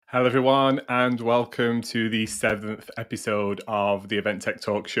Hello, everyone, and welcome to the 7th episode of the Event Tech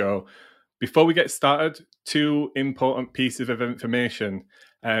Talk Show. Before we get started, two important pieces of information.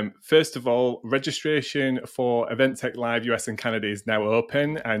 First of all, registration for Event Tech Live US and Canada is now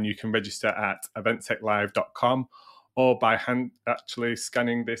open, and you can register at eventtechlive.com or by actually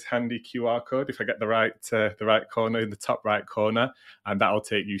scanning this handy QR code, if I get the right corner, in the top right corner, and that'll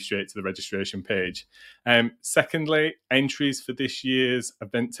take you straight to the registration page. Secondly, entries for this year's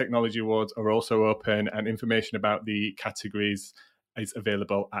Event Technology Awards are also open, and information about the categories is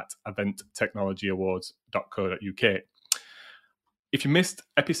available at eventtechnologyawards.co.uk. If you missed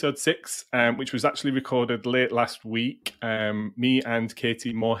episode 6, which was actually recorded late last week, me and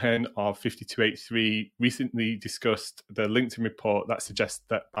Katie Mohan of 5283 recently discussed the LinkedIn report that suggests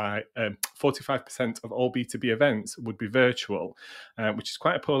that by 45% of all B2B events would be virtual, which is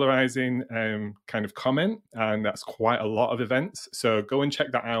quite a polarizing kind of comment, and that's quite a lot of events. So go and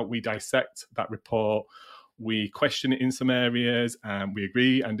check that out. We dissect that report. We question it in some areas, and we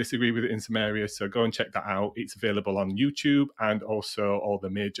agree and disagree with it in some areas. So go and check that out. It's available on YouTube and also all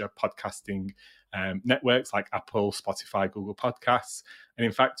the major podcasting networks like Apple, Spotify, Google Podcasts. And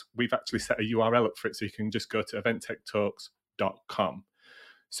in fact, we've actually set a URL up for it, so you can just go to eventtechtalks.com.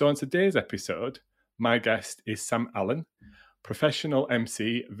 So on today's episode, my guest is Sam Allen, professional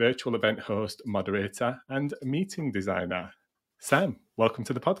MC, virtual event host, moderator, and meeting designer. Sam, welcome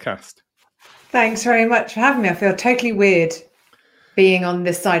to the podcast. Thanks very much for having me. I feel totally weird being on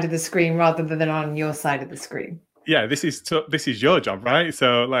this side of the screen rather than on your side of the screen. Yeah, this is your job, right?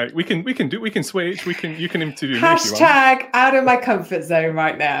 So like we can switch. You can interview me if you want. Hashtag out of my comfort zone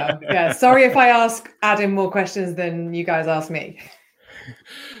right now. Yeah, sorry if I ask Adam more questions than you guys ask me.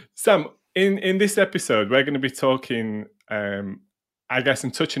 Sam, in this episode, we're going to be talking, I guess,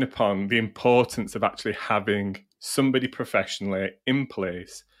 and touching upon the importance of actually having somebody professionally in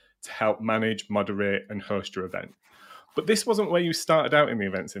place to help manage, moderate, and host your event. But this wasn't where you started out in the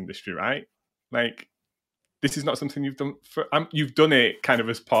events industry, right? Like, this is not something you've done for. You've done it kind of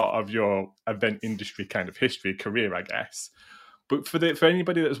as part of your event industry kind of history, career, I guess. But for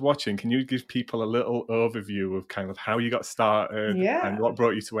anybody that's watching, can you give people a little overview of kind of how you got started and what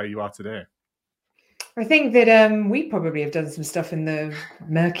brought you to where you are today? I think that we probably have done some stuff in the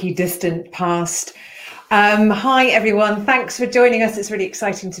murky, distant past. Hi, everyone. Thanks for joining us. It's really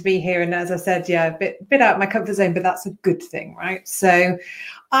exciting to be here. And as I said, a bit out of my comfort zone, but that's a good thing, right? So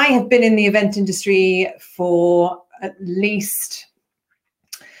I have been in the event industry for at least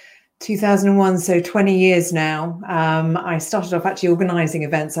 2001, so 20 years now. I started off actually organizing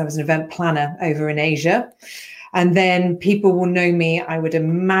events. I was an event planner over in Asia. And then people will know me. I would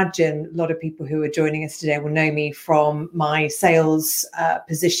imagine a lot of people who are joining us today will know me from my sales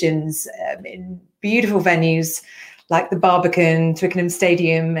positions in beautiful venues like the Barbican, Twickenham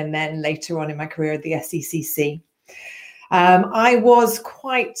Stadium, and then later on in my career at the SECC. I was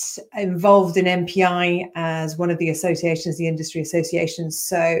quite involved in MPI as one of the associations, the industry associations.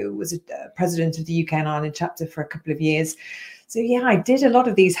 So was a president of the UK and Ireland chapter for a couple of years. So I did a lot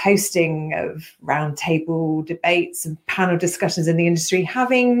of these hosting of roundtable debates and panel discussions in the industry,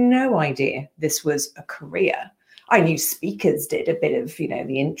 having no idea this was a career. I knew speakers did a bit of,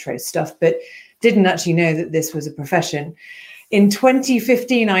 the intro stuff, but didn't actually know that this was a profession. In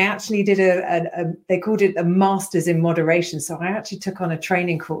 2015, I actually did they called it a master's in moderation. So I actually took on a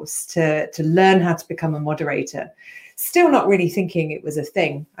training course to learn how to become a moderator. Still not really thinking it was a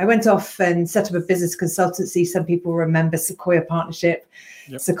thing. I went off and set up a business consultancy. Some people remember Sequoia Partnership,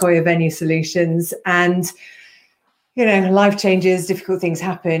 yep. Sequoia Venue Solutions. And, life changes, difficult things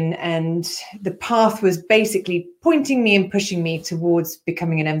happen. And the path was basically pointing me and pushing me towards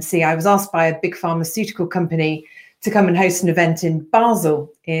becoming an MC. I was asked by a big pharmaceutical company to come and host an event in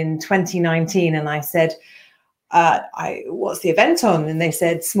Basel in 2019. And I said, what's the event on? And they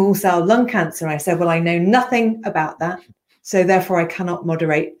said, small cell lung cancer. I said, well, I know nothing about that. So therefore I cannot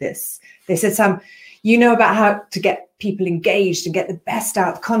moderate this. They said, Sam, you know about how to get people engaged and get the best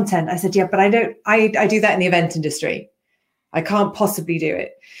out of content. I said, yeah, but I don't, I do that in the event industry. I can't possibly do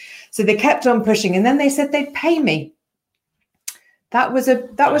it. So they kept on pushing. And then they said they'd pay me. That was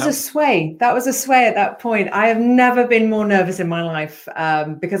a sway. That was a sway at that point. I have never been more nervous in my life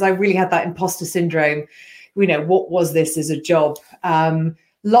because I really had that imposter syndrome. What was this as a job?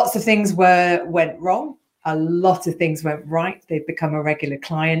 Lots of things went wrong. A lot of things went right. They've become a regular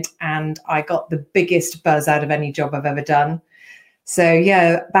client, and I got the biggest buzz out of any job I've ever done. So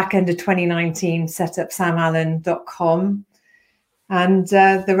back end of 2019, set up samallen.com, and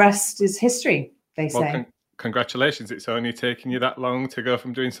the rest is history, they say. congratulations, it's only taken you that long to go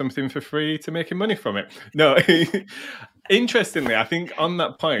from doing something for free to making money from it. No, interestingly, I think on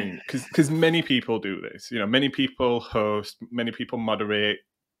that point, because many people do this, many people host, many people moderate,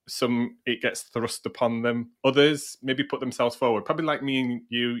 some it gets thrust upon them, others maybe put themselves forward, probably like me and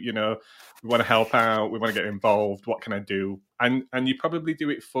you, we want to help out, we want to get involved, what can I do? And you probably do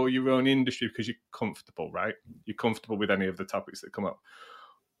it for your own industry because you're comfortable, right? You're comfortable with any of the topics that come up.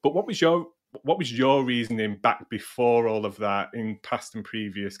 But what was your reasoning back before all of that in past and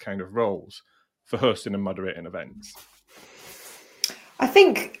previous kind of roles for hosting and moderating events? I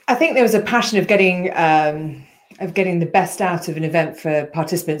think there was a passion of getting the best out of an event for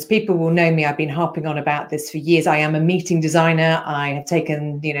participants. People will know me. I've been harping on about this for years. I am a meeting designer. I have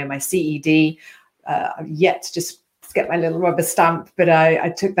taken, my CED. I've yet to just get my little rubber stamp, but I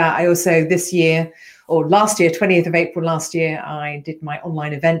took that. I also last year, 20th of April last year, I did my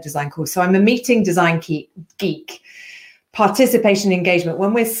online event design course. So I'm a meeting design geek. Participation engagement,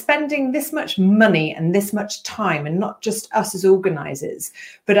 when we're spending this much money and this much time, and not just us as organizers,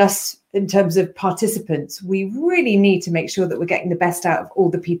 but us in terms of participants, we really need to make sure that we're getting the best out of all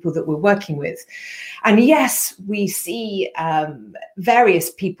the people that we're working with. And yes, we see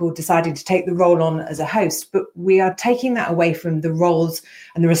various people deciding to take the role on as a host, but we are taking that away from the roles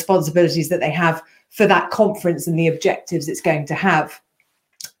and the responsibilities that they have for that conference and the objectives it's going to have.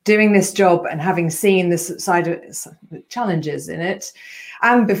 Doing this job and having seen this side of the challenges in it,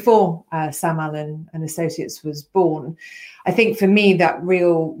 and before Sam Allen and Associates was born, I think for me that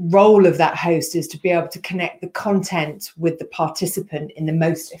real role of that host is to be able to connect the content with the participant in the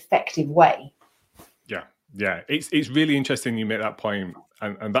most effective way. Yeah, it's really interesting you make that point,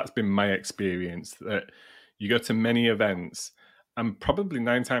 and that's been my experience, that you go to many events and probably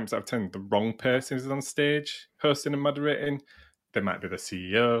 9 times out of 10 the wrong person is on stage hosting and moderating. They might be the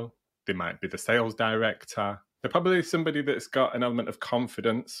CEO, they might be the sales director. They're probably somebody that's got an element of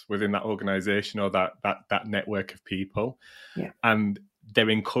confidence within that organization or that network of people. Yeah. And they're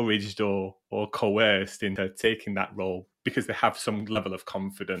encouraged or coerced into taking that role because they have some level of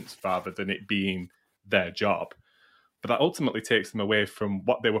confidence rather than it being their job. But that ultimately takes them away from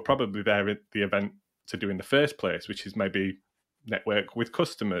what they were probably there at the event to do in the first place, which is maybe network with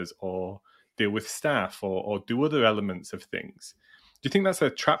customers or deal with staff or do other elements of things. Do you think that's a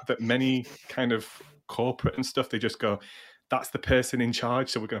trap that many kind of corporate and stuff, they just go, that's the person in charge,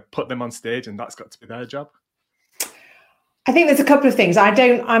 so we're going to put them on stage and that's got to be their job? I think there's a couple of things.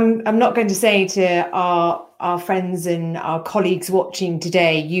 I'm not going to say to our friends and our colleagues watching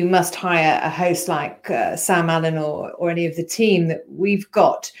today, you must hire a host like Sam Allen or any of the team that we've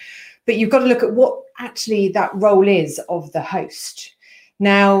got. But you've got to look at what actually that role is of the host.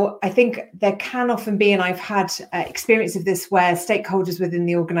 Now, I think there can often be, and I've had experience of this, where stakeholders within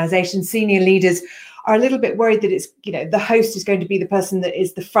the organization, senior leaders, are a little bit worried that it's, the host is going to be the person that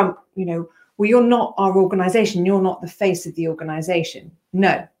is the front, well, you're not our organization. You're not the face of the organization.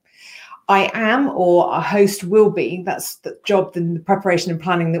 No, I am, or a host will be. That's the job, the preparation and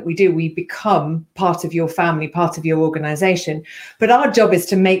planning that we do. We become part of your family, part of your organization. But our job is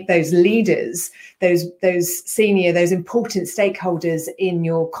to make those leaders, those senior, those important stakeholders in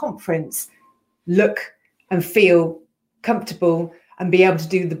your conference look and feel comfortable and be able to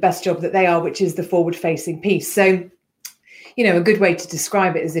do the best job that they are, which is the forward-facing piece. So, a good way to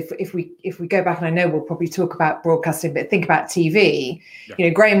describe it is if we go back, and I know we'll probably talk about broadcasting, but think about TV. Yeah.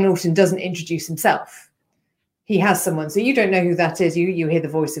 Graham Norton doesn't introduce himself. He has someone, so you don't know who that is. You hear the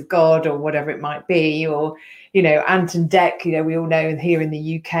voice of God or whatever it might be, or Anton Deck. We all know here in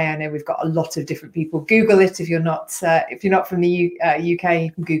the UK. I know we've got a lot of different people. Google it if you're not from the UK. You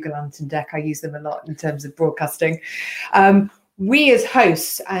can Google Anton Deck. I use them a lot in terms of broadcasting. We as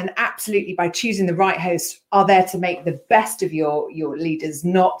hosts, and absolutely by choosing the right host, are there to make the best of your leaders,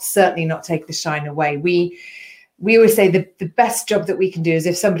 certainly not take the shine away. We always say the best job that we can do is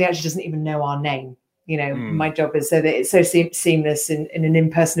if somebody actually doesn't even know our name. My job is so that it's so seamless in an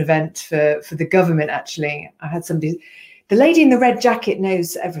in-person event for the government. Actually, I had somebody, the lady in the red jacket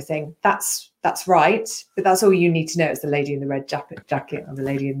knows everything. That's right, but that's all you need to know. It's the lady in the red jacket or the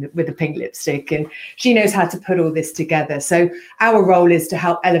lady with the pink lipstick, and she knows how to put all this together. So our role is to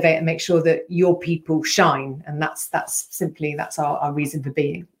help elevate and make sure that your people shine, and that's our reason for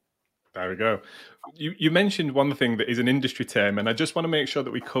being. There we go. You mentioned one thing that is an industry term, and I just want to make sure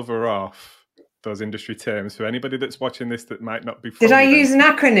that we cover off those industry terms for anybody that's watching this that might not be. Did I use an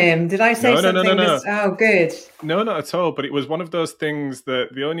acronym? Did I say something? No. Oh, good. No, not at all. But it was one of those things that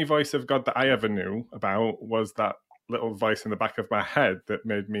the only voice of God that I ever knew about was that little voice in the back of my head that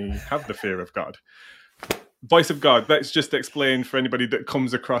made me have the fear of God. Voice of God. Let's just explain for anybody that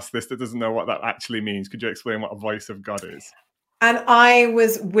comes across this that doesn't know what that actually means. Could you explain what a voice of God is? And I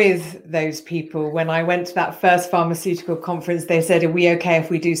was with those people when I went to that first pharmaceutical conference. They said, are we okay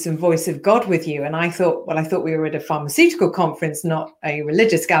if we do some voice of God with you? And I thought we were at a pharmaceutical conference, not a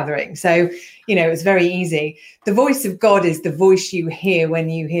religious gathering. So, it was very easy. The voice of God is the voice you hear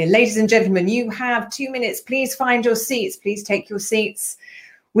when you hear, ladies and gentlemen, you have 2 minutes. Please find your seats. Please take your seats.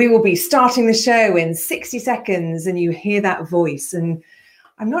 We will be starting the show in 60 seconds. And you hear that voice. And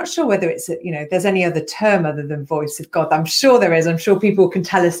I'm not sure whether it's, there's any other term other than voice of God. I'm sure there is. I'm sure people can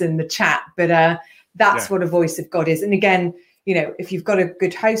tell us in the chat, but that's what a voice of God is. And again, if you've got a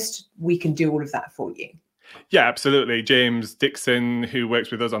good host, we can do all of that for you. Yeah, absolutely. James Dixon, who works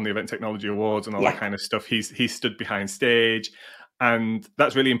with us on the Event Technology Awards and all that kind of stuff, he's stood behind stage. And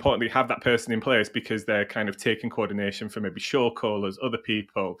that's really important that you have that person in place because they're kind of taking coordination from maybe show callers, other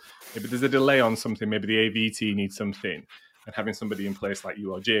people. Maybe there's a delay on something. Maybe the AV team needs something. And having somebody in place like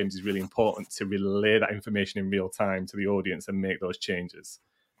you or James is really important to relay that information in real time to the audience and make those changes.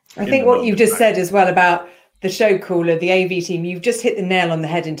 I think what you've just said as well about the show caller, the AV team, you've just hit the nail on the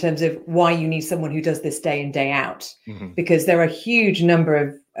head in terms of why you need someone who does this day in, day out, because there are a huge number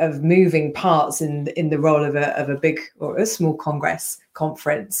of moving parts in the role of a big or a small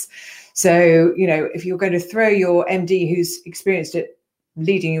conference. So, if you're going to throw your MD who's experienced it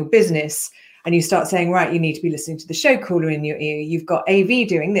leading your business, and you start saying, right, you need to be listening to the show caller in your ear. You've got AV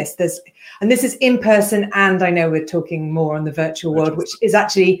doing this. And this is in person. And I know we're talking more on the virtual world, which is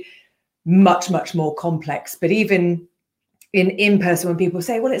actually much, much more complex. But even in person, when people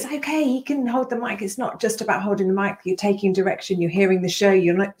say, well, it's okay, he can hold the mic. It's not just about holding the mic. You're taking direction. You're hearing the show.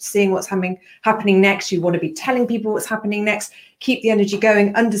 You're not seeing what's happening next. You want to be telling people what's happening next. Keep the energy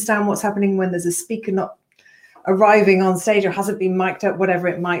going. Understand what's happening when there's a speaker not arriving on stage or hasn't been mic'd up, whatever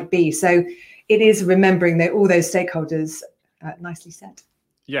it might be. So it is remembering that all those stakeholders, nicely said.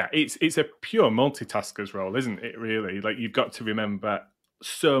 Yeah, it's a pure multitasker's role, isn't it, really? Like, you've got to remember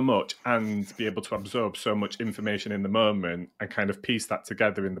so much and be able to absorb so much information in the moment and kind of piece that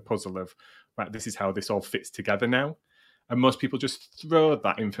together in the puzzle of, right, this is how this all fits together now. And most people just throw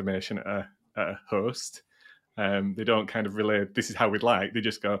that information at a host. They don't kind of relay, this is how we'd like. They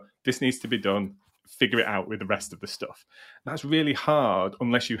just go, this needs to be done. Figure it out with the rest of the stuff. That's really hard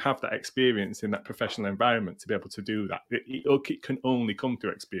unless you have that experience in that professional environment to be able to do that. It can only come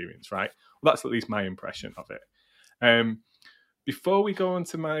through experience, right? Well, that's at least my impression of it. Before we go on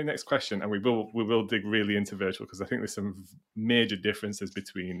to my next question, and we will dig really into virtual, because I think there's some major differences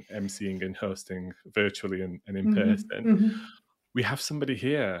between emceeing and hosting virtually and in person. We have somebody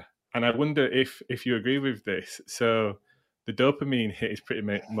here, and I wonder if you agree with this. So the dopamine hit is pretty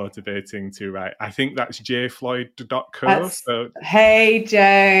motivating too, right? I think that's jfloyd.co. Hey,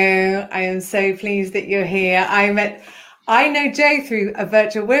 Joe. I am so pleased that you're here. I know Joe through a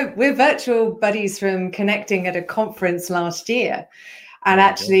virtual, we're virtual buddies from connecting at a conference last year. And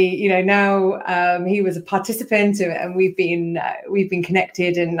actually, now he was a participant and we've been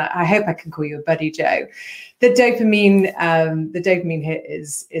connected, and I hope I can call you a buddy, Joe. The dopamine hit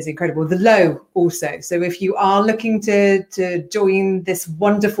is incredible. The low also. So if you are looking to join this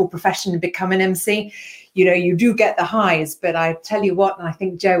wonderful profession and become an MC, you do get the highs, but I tell you what, and I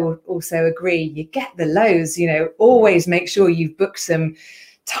think Joe will also agree, you get the lows. Always make sure you've booked some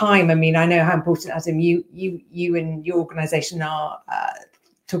time. I mean, I know how important, Adam, you and your organization are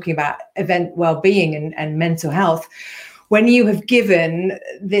talking about event well-being and mental health. When you have given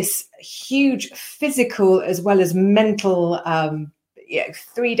this huge physical as well as mental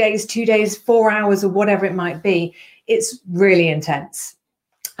 3 days, 2 days, 4 hours, or whatever it might be, it's really intense.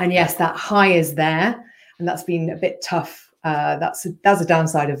 And yes, that high is there, and that's been a bit tough. That's a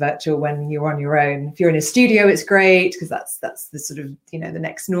downside of virtual when you're on your own. If you're in a studio, it's great because that's the sort of the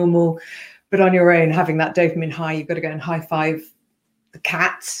next normal. But on your own, having that dopamine high, you've got to go and high five the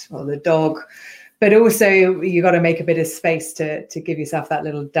cat or the dog. But also, you got to make a bit of space to give yourself that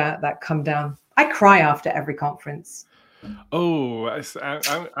little that come down. I cry after every conference. Oh,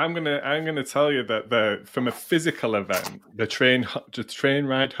 I'm gonna tell you that from a physical event, the train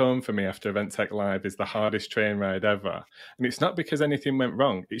ride home for me after Event Tech Live is the hardest train ride ever, and it's not because anything went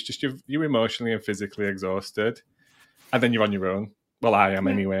wrong. It's just you're emotionally and physically exhausted, and then you're on your own. Well, I am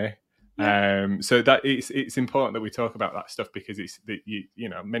anyway. Yeah. So that it's important that we talk about that stuff because it's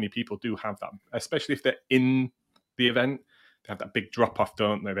many people do have that, especially if they're in the event. They have that big drop off,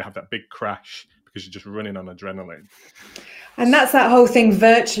 don't they? They have that big crash because you're just running on adrenaline. And that's that whole thing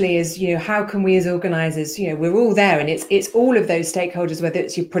virtually is, how can we as organizers, we're all there, and it's all of those stakeholders, whether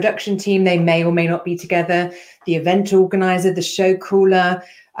it's your production team, they may or may not be together, the event organizer, the show caller,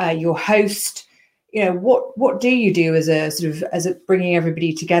 your host. what do you do as a bringing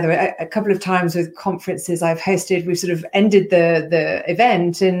everybody together? A couple of times with conferences I've hosted, we've sort of ended the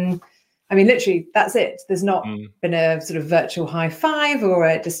event, and I mean, literally, that's it. There's not been a sort of virtual high five or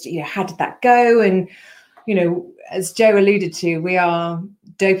just, how did that go? And, as Joe alluded to, we are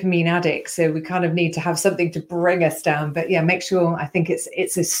dopamine addicts, so we kind of need to have something to bring us down. But yeah, make sure, I think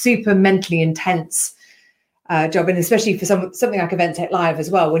it's a super mentally intense job, and especially for something like Event Tech Live as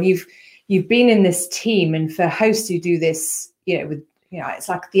well, when you've been in this team, and for hosts who do this, it's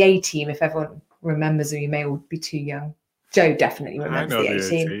like the A team, if everyone remembers, or you may all be too young. Joe definitely remembers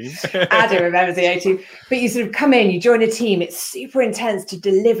the A-team. Adam remembers the A-team. But you sort of come in, you join a team, it's super intense to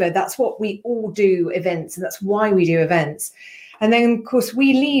deliver. That's what we all do, events, and that's why we do events. And then, of course,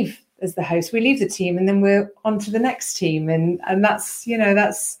 we leave as the host, we leave the team, and then we're on to the next team. And that's,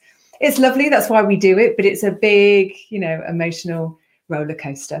 it's lovely. That's why we do it. But it's a big, emotional roller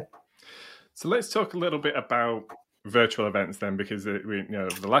coaster. So let's talk a little bit about virtual events then, because the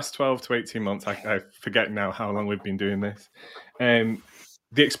last 12 to 18 months, I forget now how long we've been doing this.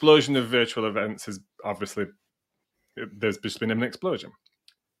 The explosion of virtual events has obviously, there's just been an explosion.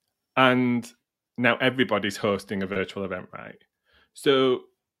 And now everybody's hosting a virtual event, right? So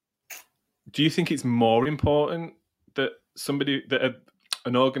do you think it's more important that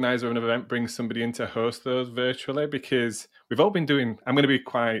an organizer of an event brings somebody in to host those virtually? Because we've all been doing, I'm going to be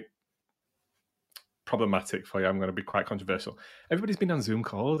quite problematic for you, I'm going to be quite controversial. Everybody's been on Zoom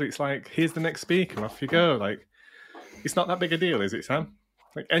calls. It's like, here's the next speaker, off you go. Like, it's not that big a deal, is it, Sam?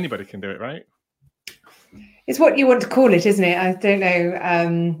 Like, anybody can do it, right? It's what you want to call it, isn't it? I don't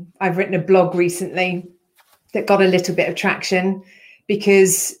know. I've written a blog recently that got a little bit of traction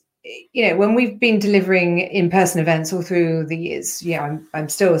because, when we've been delivering in-person events all through the years, I'm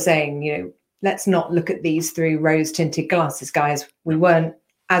still saying, let's not look at these through rose-tinted glasses, guys. We weren't,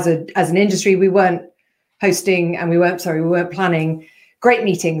 as an industry, we weren't hosting, and we weren't planning great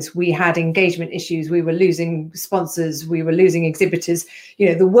meetings. We had engagement issues. We were losing sponsors. We were losing exhibitors.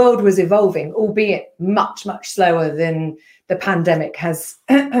 The world was evolving, albeit much, much slower than the pandemic has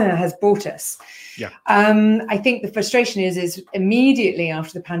brought us. Yeah. I think the frustration is immediately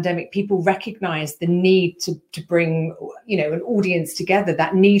after the pandemic, people recognized the need to bring, an audience together,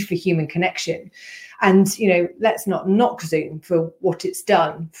 that need for human connection. And, let's not knock Zoom for what it's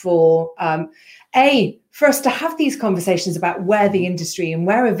done for us to have these conversations about where the industry and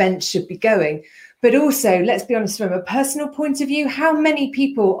where events should be going. But also, let's be honest, from a personal point of view, how many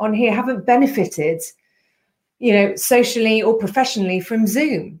people on here haven't benefited, socially or professionally from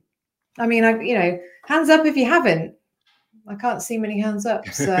Zoom? I mean, hands up if you haven't. I can't see many hands up.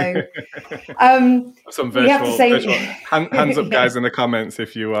 So some virtual hands up, guys, in the comments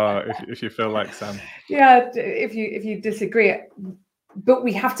if you if you feel like Sam. Yeah, if you disagree. But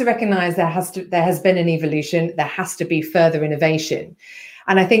we have to recognize there has been an evolution. There has to be further innovation.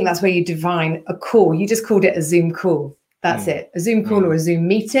 And I think that's where you define a call. You just called it a Zoom call. That's it. A Zoom call or a Zoom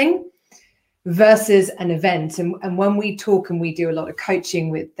meeting versus an event. And when we talk and we do a lot of coaching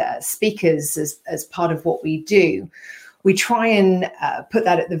with speakers as part of what we do, we try and put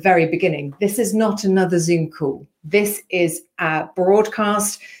that at the very beginning. This is not another Zoom call. This is a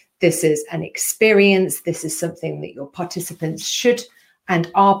broadcast. This is an experience. This is something that your participants should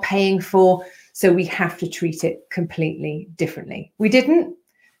and are paying for. So we have to treat it completely differently. We didn't,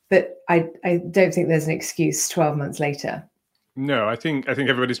 but I don't think there's an excuse 12 months later. No, I think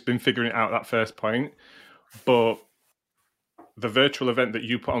everybody's been figuring out that first point, but the virtual event that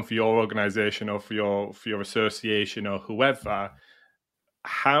you put on for your organization or for your association or whoever,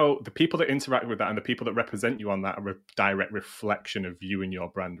 how the people that interact with that and the people that represent you on that are a direct reflection of you and your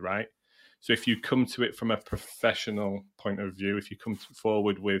brand, right? So if you come to it from a professional point of view, if you come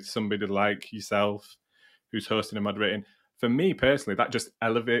forward with somebody like yourself who's hosting and moderating, for me personally, that just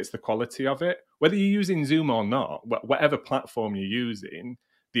elevates the quality of it. Whether you're using Zoom or not, whatever platform you're using,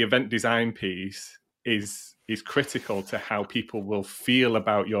 the event design piece is critical to how people will feel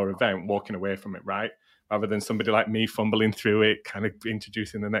about your event walking away from it, right? Rather than somebody like me fumbling through it, kind of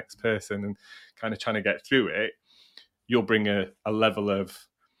introducing the next person and kind of trying to get through it, you'll bring a level of,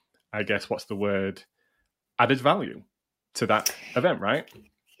 I guess, what's the word, added value to that event, right?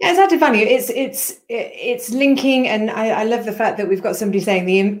 Yeah, it's added value. It's linking, and I love the fact that we've got somebody saying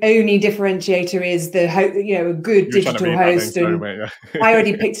the only differentiator is a good digital host. And I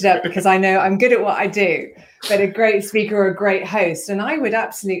already picked it up because I know I'm good at what I do, but a great speaker or a great host, and I would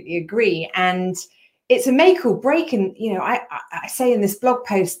absolutely agree. And it's a make or break. And, you know, I say in this blog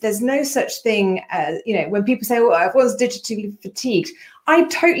post, there's no such thing as, you know, when people say, well, I was digitally fatigued, I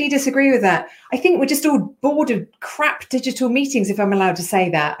totally disagree with that. I think we're just all bored of crap digital meetings, if I'm allowed to say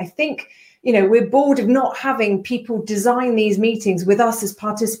that. I think, you know, we're bored of not having people design these meetings with us as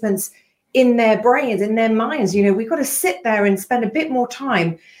participants in their brains, in their minds. You know, we've got to sit there and spend a bit more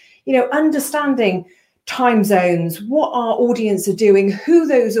time, you know, understanding time zones, what our audience are doing, who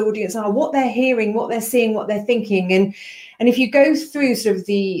those audience are, what they're hearing, what they're seeing, what they're thinking. And if you go through sort of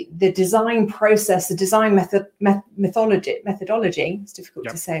the design process, the design methodology, it's difficult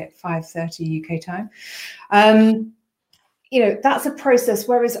to say at 5:30 UK time. You know, that's a process.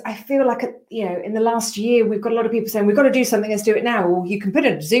 Whereas I feel like, you know, in the last year, we've got a lot of people saying, we've got to do something, let's do it now. Or you can put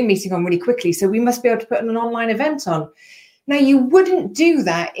a Zoom meeting on really quickly, so we must be able to put an online event on. Now, you wouldn't do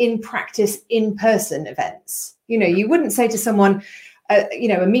that in practice in-person events. You know, you wouldn't say to someone, you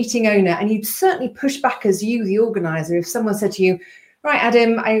know, a meeting owner, and you'd certainly push back as you, the organizer, if someone said to you, right,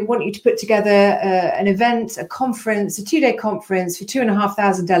 Adam, I want you to put together an event, a conference, a 2-day conference for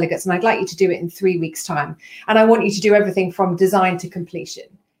 2,500 delegates, and I'd like you to do it in 3 weeks' time. And I want you to do everything from design to completion.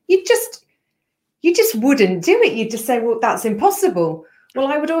 You just wouldn't do it. You'd just say, well, that's impossible. Well,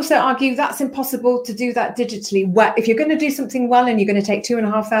 I would also argue that's impossible to do that digitally. Well, if you're going to do something well and you're going to take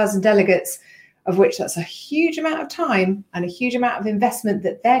 2,500 delegates, of which that's a huge amount of time and a huge amount of investment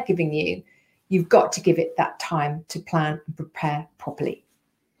that they're giving you, you've got to give it that time to plan and prepare properly.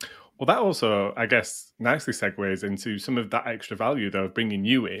 Well, that also, I guess, nicely segues into some of that extra value, though, of bringing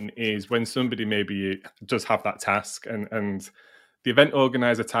you in, is when somebody maybe does have that task and the event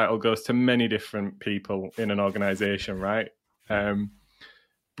organizer title goes to many different people in an organization, right?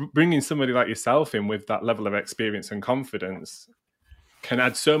 Bringing somebody like yourself in with that level of experience and confidence can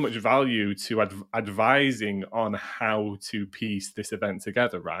add so much value to advising on how to piece this event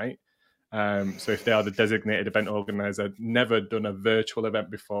together, right? So if they are the designated event organizer, never done a virtual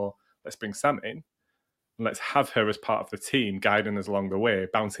event before, let's bring Sam in and let's have her as part of the team, guiding us along the way,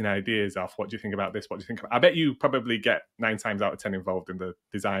 bouncing ideas off. What do you think about this? What do you think about? I bet you probably get 9 times out of 10 involved in the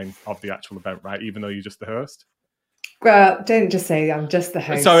design of the actual event, right? Even though you're just the host. Well, don't just say I'm just the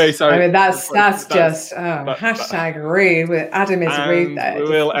host. Sorry. I mean, that's just hashtag rude. Adam is rude there.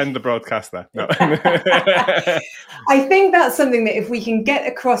 We'll end the broadcast there. No. I think that's something that if we can get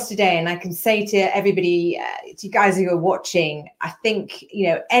across today, and I can say to everybody, to you guys who are watching, I think, you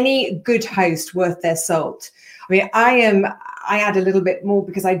know, any good host worth their salt. I mean, I add a little bit more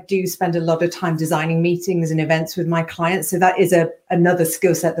because I do spend a lot of time designing meetings and events with my clients. So that is another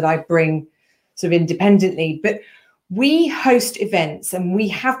skill set that I bring sort of independently. But we host events, and we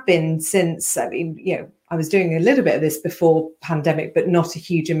have been since, I mean, you know, I was doing a little bit of this before pandemic, but not a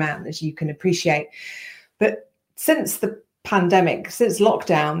huge amount, as you can appreciate. But since the pandemic, since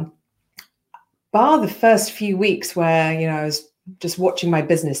lockdown, bar the first few weeks where, you know, I was just watching my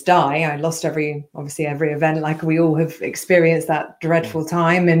business die, I lost every event, like we all have experienced that dreadful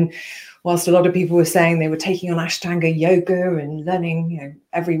time. And whilst a lot of people were saying they were taking on Ashtanga yoga and learning, you know,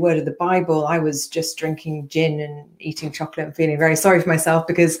 every word of the Bible, I was just drinking gin and eating chocolate and feeling very sorry for myself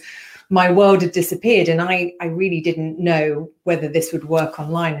because my world had disappeared. And I really didn't know whether this would work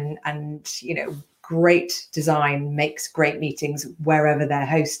online. And you know, great design makes great meetings wherever they're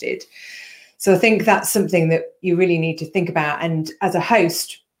hosted. So I think that's something that you really need to think about. And as a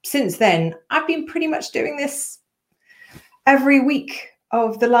host, since then, I've been pretty much doing this every week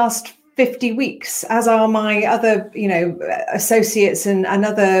of the last 50 weeks, as are my other, you know, associates and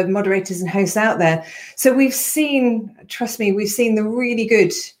other moderators and hosts out there. So we've seen, trust me, we've seen the really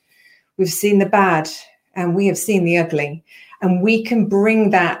good, we've seen the bad, and we have seen the ugly. And we can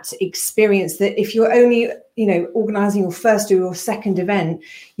bring that experience that if you're only, you know, organizing your first or your second event,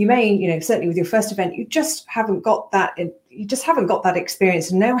 you may, you know, certainly with your first event, you just haven't got that. You just haven't got that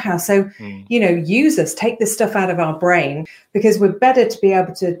experience and know-how. So, you know, use us, take this stuff out of our brain, because we're better to be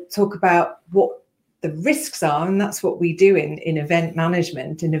able to talk about what the risks are. And that's what we do in event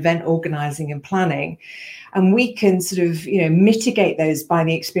management, in event organizing and planning. And we can sort of, you know, mitigate those by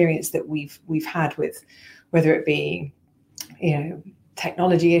the experience that we've had with, whether it be, you know,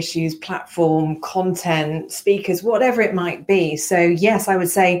 technology issues, platform, content, speakers, whatever it might be. So yes, I would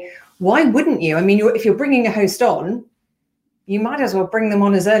say, why wouldn't you? I mean, if you're bringing a host on, you might as well bring them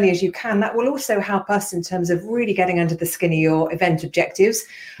on as early as you can. That will also help us in terms of really getting under the skin of your event objectives,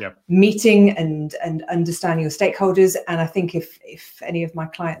 meeting and understanding your stakeholders. And I think if any of my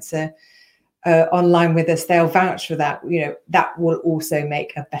clients are online with us, they'll vouch for that. You know, that will also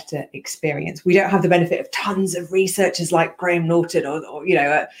make a better experience. We don't have the benefit of tons of researchers like Graham Norton or you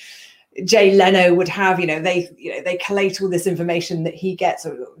know, Jay Leno would have, they collate all this information that he gets,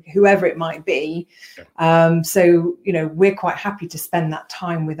 or whoever it might be. So, we're quite happy to spend that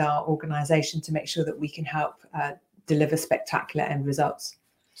time with our organization to make sure that we can help deliver spectacular end results.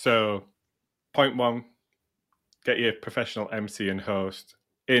 So point one, get your professional MC and host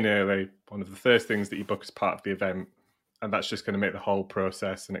in early. One of the first things that you book as part of the event, and that's just going to make the whole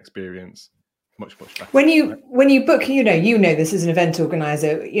process and experience much better. When you book, this as an event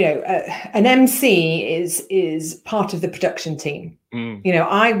organizer, an MC is part of the production team.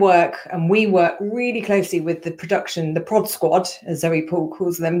 I work and we work really closely with the production, the prod squad, as Zoe Paul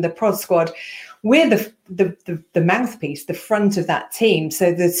calls them, the prod squad. We're the mouthpiece, the front of that team.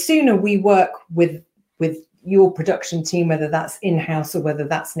 So the sooner we work with your production team, whether that's in-house or whether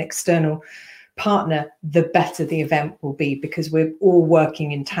that's an external partner, the better the event will be, because we're all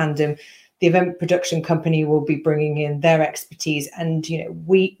working in tandem. The event production company will be bringing in their expertise, and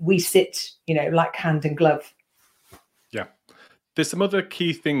we sit like hand in glove. Yeah, there's some other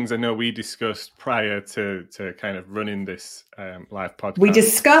key things I know we discussed prior to kind of running this live podcast. We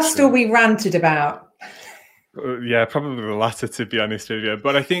discussed or we ranted about. Yeah, probably the latter, to be honest with you.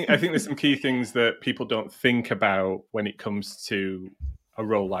 But I think there's some key things that people don't think about when it comes to a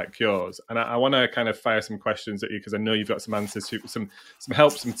role like yours, and I want to kind of fire some questions at you, because I know you've got some answers, some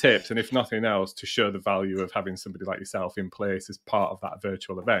help, some tips, and if nothing else, to show the value of having somebody like yourself in place as part of that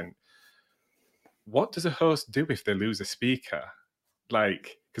virtual event. What does a host do if they lose a speaker?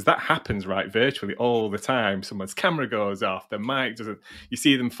 Because that happens, right, virtually all the time. Someone's camera goes off, their mic doesn't. You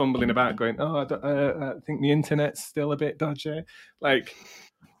see them fumbling about, going, "Oh, I think the internet's still a bit dodgy."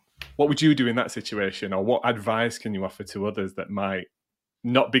 What would you do in that situation, or what advice can you offer to others that might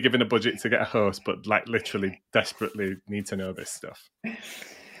not be given a budget to get a host, but literally desperately need to know this stuff?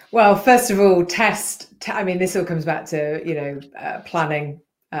 Well, first of all, this all comes back to, planning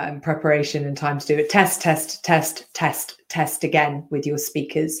and preparation and time to do it. Test again with your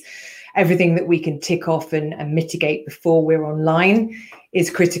speakers. Everything that we can tick off and mitigate before we're online is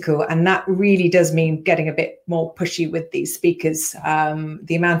critical. And that really does mean getting a bit more pushy with these speakers.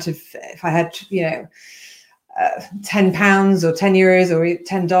 The amount of, if I had, £10 or €10 or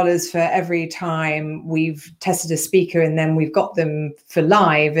 $10 for every time we've tested a speaker and then we've got them for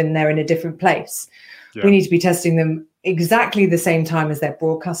live and they're in a different place. Yeah. We need to be testing them exactly the same time as they're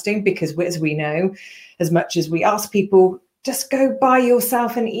broadcasting, because as we know, as much as we ask people, just go buy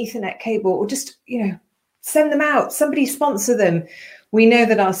yourself an Ethernet cable, or just, send them out, somebody sponsor them. We know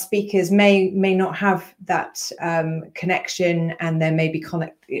that our speakers may not have that connection, and there may be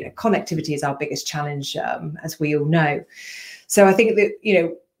connectivity is our biggest challenge, as we all know. So I think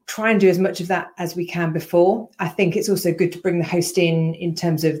that, try and do as much of that as we can before. I think it's also good to bring the host in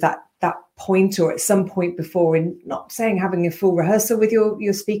terms of that point, or at some point before, in not saying having a full rehearsal with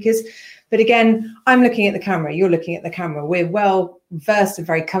your speakers. But again, I'm looking at the camera, you're looking at the camera. We're well versed and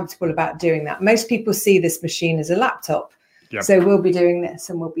very comfortable about doing that. Most people see this machine as a laptop. Yep. So we'll be doing this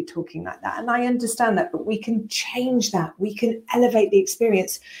and we'll be talking like that. And I understand that, but we can change that. We can elevate the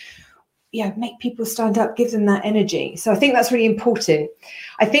experience, make people stand up, give them that energy. So I think that's really important.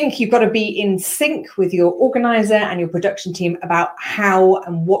 I think you've got to be in sync with your organizer and your production team about how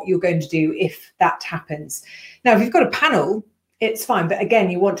and what you're going to do if that happens. Now, if you've got a panel, it's fine. But again,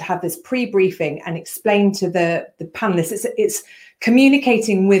 you want to have this pre-briefing and explain to the panelists. It's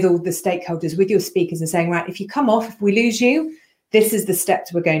communicating with all the stakeholders, with your speakers, and saying, right, if you come off, if we lose you, this is the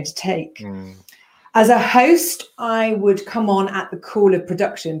steps we're going to take. As a host, I would come on at the call of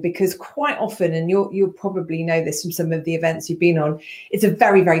production, because quite often, and you'll probably know this from some of the events you've been on, it's a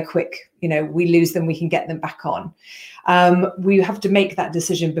very, very quick, we lose them, we can get them back on. We have to make that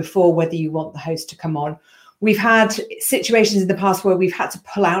decision before whether you want the host to come on. We've had situations in the past where we've had to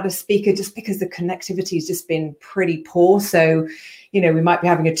pull out a speaker just because the connectivity has just been pretty poor. So, we might be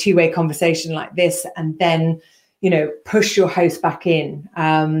having a two-way conversation like this, and then, push your host back in.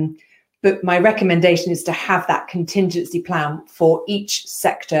 But my recommendation is to have that contingency plan for each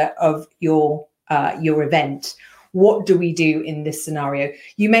sector of your event. What do we do in this scenario?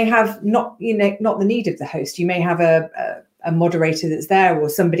 You may have not the need of the host. You may have a moderator that's there, or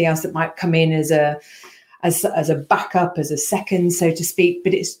somebody else that might come in as a backup, as a second, so to speak.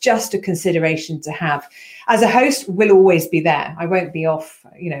 But it's just a consideration to have. As a host, we'll always be there. I won't be off.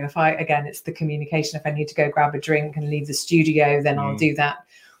 It's the communication. If I need to go grab a drink and leave the studio, then I'll do that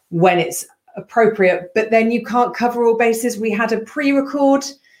when it's appropriate. But then you can't cover all bases. We had a pre-record.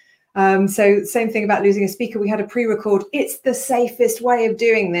 So same thing about losing a speaker. We had a pre-record. It's the safest way of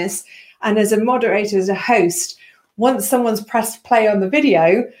doing this. And as a moderator, as a host, once someone's pressed play on the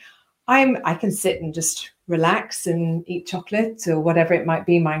video, I can sit and just relax and eat chocolate or whatever it might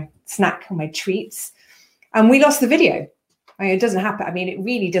be, my snack or my treats. And we lost the video. I mean, it doesn't happen. I mean, it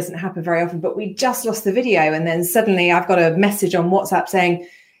really doesn't happen very often, but we just lost the video. And then suddenly I've got a message on WhatsApp saying,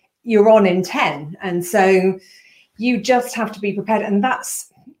 you're on in 10. And so you just have to be prepared. And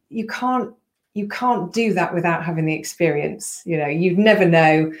that's, you can't do that without having the experience. You know, you'd never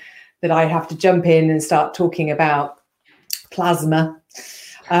know that I'd have to jump in and start talking about plasma,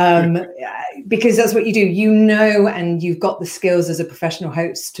 because that's what you do, you know, and you've got the skills as a professional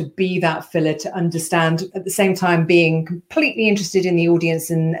host to be that filler, to understand, at the same time being completely interested in the audience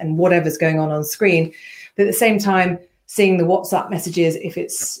and whatever's going on screen, but at the same time seeing the WhatsApp messages if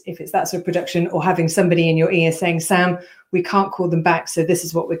it's that sort of production, or having somebody in your ear saying, Sam, we can't call them back, so this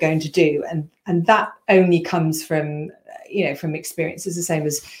is what we're going to do. And that only comes from, you know, from experience. It's the same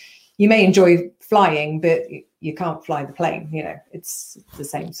as, you may enjoy flying, but you can't fly the plane. You know, it's the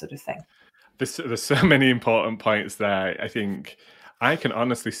same sort of thing. There's so many important points there. I think I can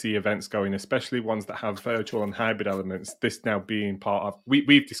honestly see events going, especially ones that have virtual and hybrid elements, this now being part of,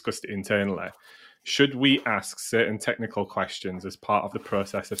 we've discussed it internally. Should we ask certain technical questions as part of the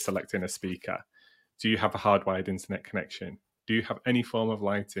process of selecting a speaker? Do you have a hardwired internet connection? Do you have any form of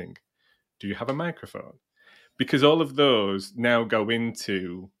lighting? Do you have a microphone? Because all of those now go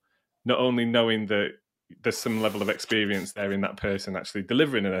into not only knowing that there's some level of experience there in that person actually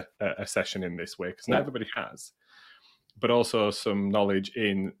delivering a session in this way, because not everybody has, but also some knowledge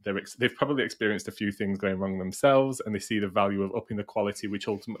in they've probably experienced a few things going wrong themselves, and they see the value of upping the quality, which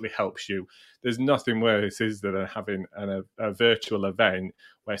ultimately helps you. There's nothing worse, is there, than having a virtual event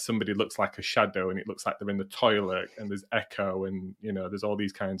where somebody looks like a shadow and it looks like they're in the toilet and there's echo and, you know, there's all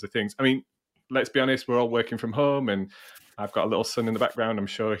these kinds of things. I mean, let's be honest, we're all working from home, and I've got a little son in the background. I'm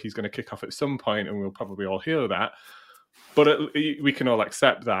sure he's going to kick off at some point, and we'll probably all hear that. But we can all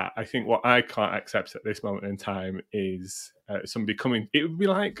accept that. I think what I can't accept at this moment in time is somebody coming. It would be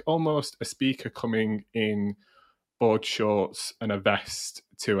like almost a speaker coming in board shorts and a vest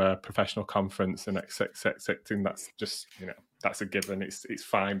to a professional conference and accepting that's just, you know, that's a given. It's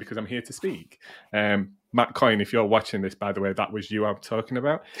fine because I'm here to speak. Matt Coyne, if you're watching this, by the way, that was you I'm talking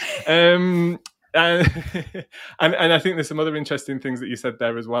about. And I think there's some other interesting things that you said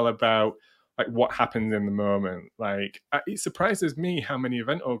there as well about like what happens in the moment. Like, it surprises me how many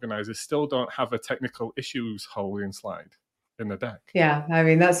event organizers still don't have a technical issues holding slide in the deck. Yeah, I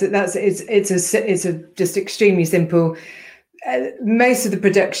mean it's a just extremely simple. Most of the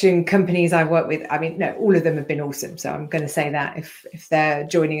production companies I've worked with, I mean, no, all of them have been awesome. So I'm going to say that if they're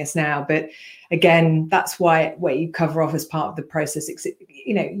joining us now. But again, that's where you cover off as part of the process.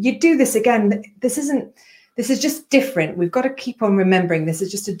 You know, you do this again. This is just different. We've got to keep on remembering this is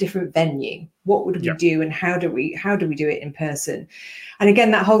just a different venue. What would we do, and how do we do it in person? And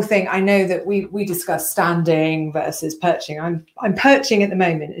again, that whole thing, I know that we discussed standing versus perching. I'm perching at the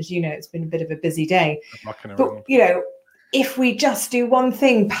moment, as you know. It's been a bit of a busy day. But you know, if we just do one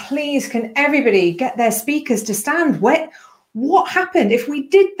thing, please, can everybody get their speakers to stand? What happened? If we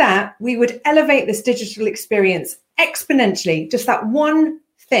did that, we would elevate this digital experience exponentially. Just that one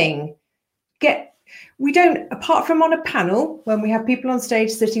thing. We don't, apart from on a panel, when we have people on stage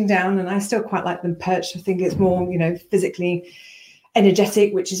sitting down, and I still quite like them perched. I think it's more, you know, physically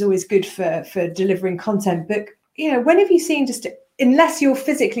energetic, which is always good for delivering content. But, you know, when have you seen, just unless you're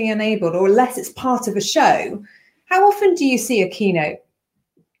physically enabled or unless it's part of a show, how often do you see a keynote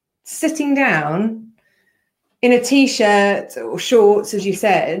sitting down in a t-shirt or shorts, as you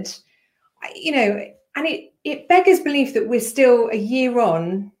said, you know, and it beggars belief that we're still a year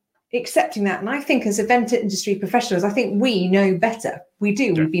on accepting that. And I think as event industry professionals, I think we know better. We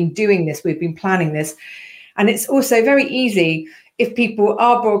do. We've been doing this. We've been planning this. And it's also very easy if people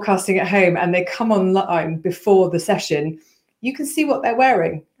are broadcasting at home and they come online before the session, you can see what they're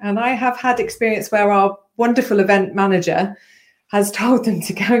wearing. And I have had experience where our wonderful event manager has told them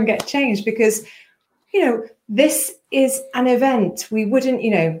to go and get changed because, you know, this is an event. We wouldn't,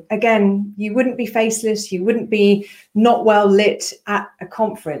 you know, again, you wouldn't be faceless. You wouldn't be not well lit at a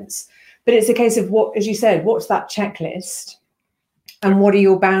conference. But it's a case of what, as you said, what's that checklist? And what are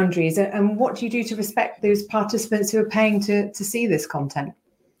your boundaries? And what do you do to respect those participants who are paying to see this content?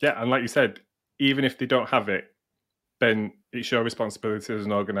 Yeah, and like you said, even if they don't have it, then it's your responsibility as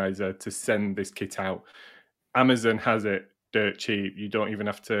an organizer to send this kit out. Amazon has it dirt cheap. You don't even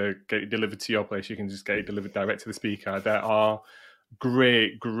have to get it delivered to your place. You can just get it delivered direct to the speaker. There are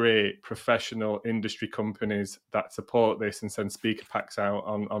great professional industry companies that support this and send speaker packs out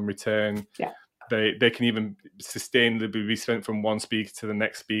on return. Yeah. They can even sustainably be sent from one speaker to the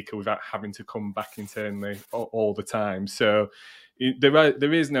next speaker without having to come back internally all the time. So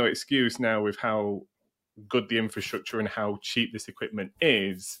there is no excuse now with how good the infrastructure and how cheap this equipment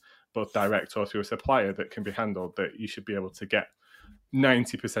is, both direct or through a supplier that can be handled, that you should be able to get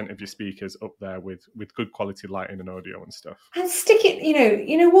 90% of your speakers up there with good quality lighting and audio and stuff. And stick it,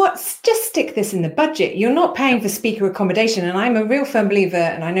 you know what, just stick this in the budget. You're not paying for speaker accommodation. And I'm a real firm believer,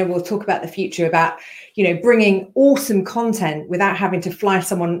 and I know we'll talk about the future about, bringing awesome content without having to fly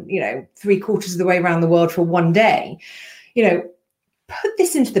someone, 3/4 of the way around the world for one day. Put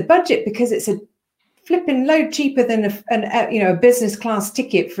this into the budget, because it's a flipping load cheaper than a business class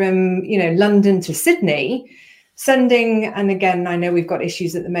ticket from, London to Sydney. Sending, and again, I know we've got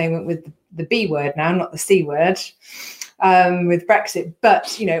issues at the moment with the B word now, not the C word, with Brexit.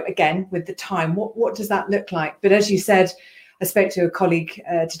 But, again, with the time, what does that look like? But as you said, I spoke to a colleague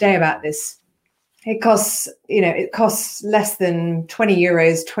today about this. It costs less than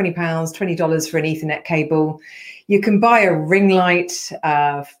 €20, £20, $20 for an Ethernet cable. You can buy a ring light,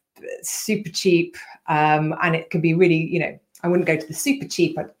 super cheap, and it can be really, I wouldn't go to the super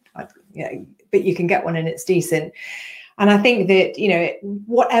cheap, but you can get one and it's decent. And I think that,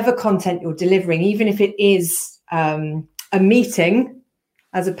 whatever content you're delivering, even if it is a meeting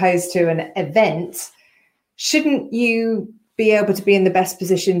as opposed to an event, shouldn't you be able to be in the best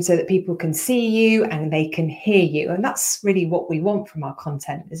position so that people can see you and they can hear you? And that's really what we want from our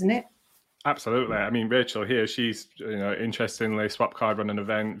content, isn't it? Absolutely. I mean, Rachel here, she's, interestingly, swap card run an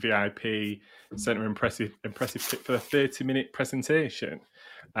event, VIP, sent her impressive tip for a 30-minute presentation.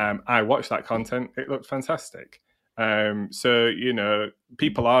 I watched that content. It looked fantastic. So,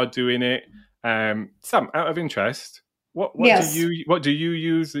 people are doing it. Sam, out of interest, what do you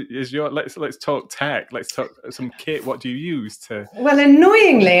use as your, let's talk tech, let's talk some kit. What do you use to? Well,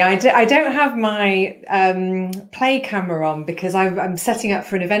 annoyingly, I don't have my play camera on, because I'm setting up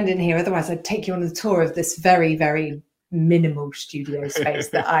for an event in here. Otherwise I'd take you on the tour of this very, very minimal studio space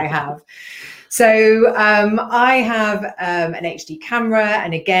that I have. So I have an HD camera,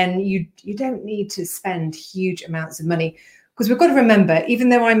 and again, you don't need to spend huge amounts of money, because we've got to remember, even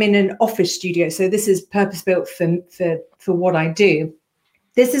though I'm in an office studio, so this is purpose built for what I do,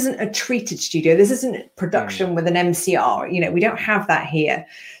 this isn't a treated studio. This isn't production with an MCR. We don't have that here.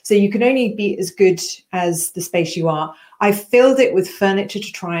 So you can only be as good as the space you are. I filled it with furniture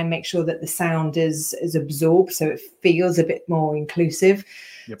to try and make sure that the sound is absorbed, so it feels a bit more inclusive.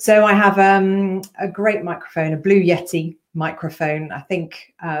 Yep. So I have a great microphone, a Blue Yeti microphone. I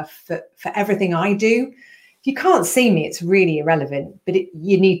think for everything I do, if you can't see me, it's really irrelevant, but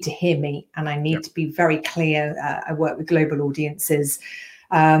you need to hear me, and I need to be very clear. I work with global audiences.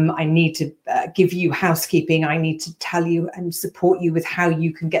 I need to give you housekeeping. I need to tell you and support you with how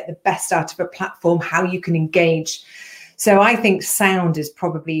you can get the best out of a platform, how you can engage. So I think sound is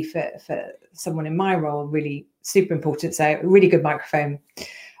probably for someone in my role really super important. So a really good microphone.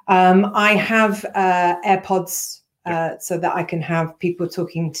 I have AirPods so that I can have people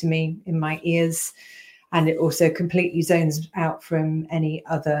talking to me in my ears, and it also completely zones out from any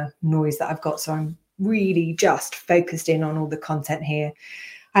other noise that I've got. So I'm really just focused in on all the content here.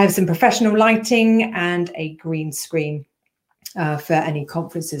 I have some professional lighting and a green screen for any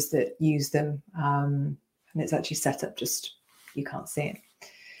conferences that use them. And it's actually set up, just you can't see it.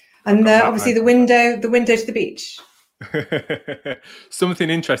 And obviously the window to the beach. Something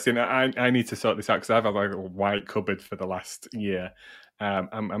interesting. I need to sort this out, because I've had like a white cupboard for the last year.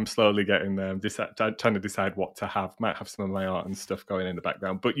 I'm slowly getting them, trying to decide what to have. Might have some of my art and stuff going in the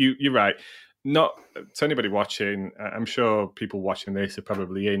background. But you're right. Not to anybody watching, I'm sure people watching this are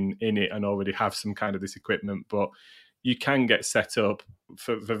probably in it and already have some kind of this equipment, but you can get set up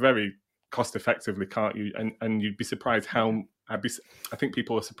for very cost effectively, can't you? And you'd be surprised I think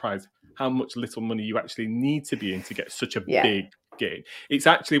people are surprised how much little money you actually need to be in to get such a big gig. It's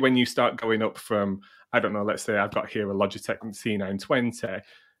actually when you start going up from, I don't know, let's say I've got here a Logitech C920,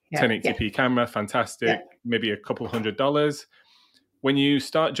 1080p camera, fantastic, maybe a couple $100. When you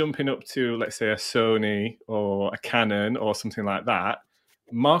start jumping up to, let's say, a Sony or a Canon or something like that,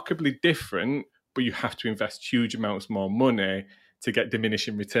 markedly different, but you have to invest huge amounts more money to get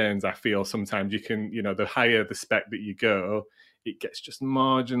diminishing returns. I feel sometimes you can, the higher the spec that you go, it gets just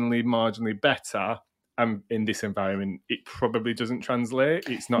marginally better. And in this environment, it probably doesn't translate.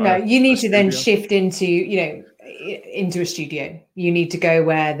 It's not. No, you need to then shift into a studio. You need to go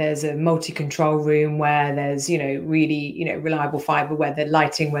where there's a multi-control room, where there's, really, reliable fiber, where the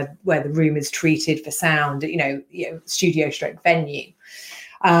lighting, where the room is treated for sound, studio stroke venue.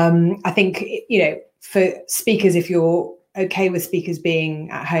 I think, for speakers, if you're okay with speakers being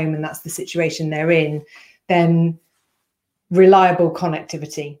at home and that's the situation they're in, then reliable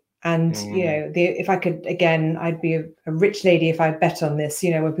connectivity. And if I could, again, I'd be a rich lady if I bet on this.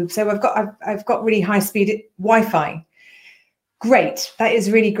 When people say, well, I've got really high speed Wi-Fi. Great, that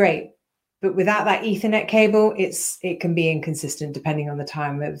is really great. But without that Ethernet cable, it can be inconsistent depending on the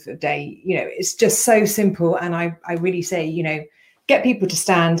time of day. It's just so simple. And I really say, get people to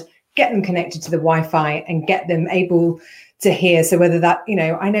stand, get them connected to the Wi-Fi, and get them able to hear. So whether that,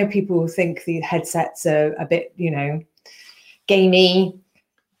 I know people think the headsets are a bit, gamey.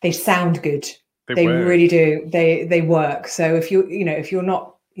 They sound good. They really do. They work. So if you're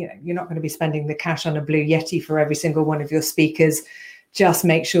not going to be spending the cash on a Blue Yeti for every single one of your speakers, just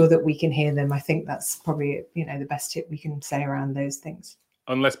make sure that we can hear them. I think that's probably, the best tip we can say around those things.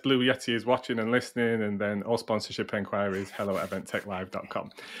 Unless Blue Yeti is watching and listening, and then all sponsorship enquiries,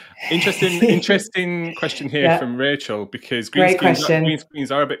 hello@eventtechlive.com. Interesting question here from Rachel, because green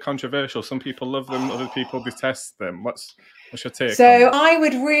screens are a bit controversial. Some people love them, other people detest them. What's your take? So I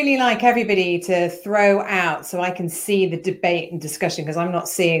would really like everybody to throw out so I can see the debate and discussion, because I'm not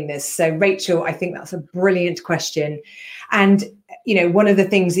seeing this. So Rachel, I think that's a brilliant question. And, one of the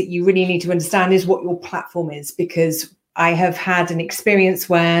things that you really need to understand is what your platform is, because I have had an experience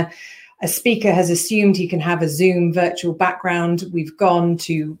where a speaker has assumed he can have a Zoom virtual background. We've gone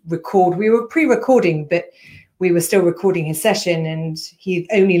to record. We were pre-recording, but we were still recording his session. And he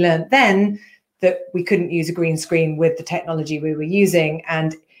only learned then that we couldn't use a green screen with the technology we were using.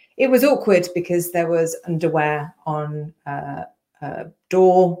 And it was awkward because there was underwear on a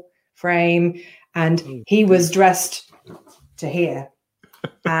door frame, and he was dressed to here.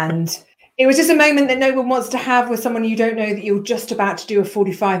 And it was just a moment that no one wants to have with someone you don't know that you're just about to do a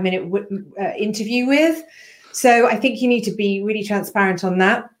 45-minute interview with. So I think you need to be really transparent on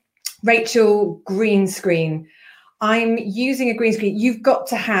that. Rachel, green screen. I'm using a green screen. You've got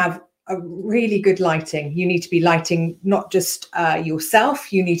to have a really good lighting. You need to be lighting not just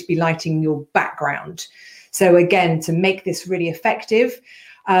yourself, you need to be lighting your background. So again, to make this really effective,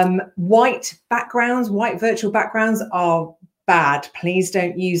 white virtual backgrounds are bad. Please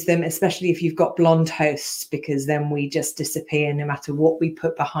don't use them, especially if you've got blonde hosts, because then we just disappear no matter what we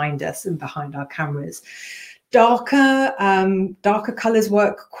put behind us and behind our cameras. Darker colors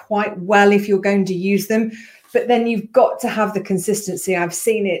work quite well if you're going to use them, but then you've got to have the consistency. I've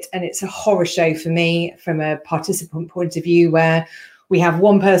seen it, and it's a horror show for me from a participant point of view, where we have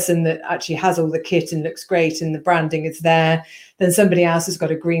one person that actually has all the kit and looks great and the branding is there. Then somebody else has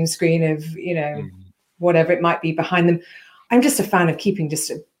got a green screen of, whatever it might be behind them. I'm just a fan of keeping just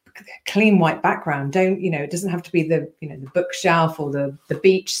a clean white background. It doesn't have to be the bookshelf or the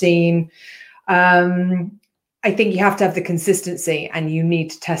beach scene. I think you have to have the consistency, and you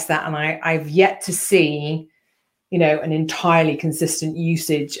need to test that. And I've yet to see, an entirely consistent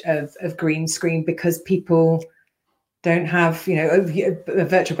usage of green screen, because people don't have,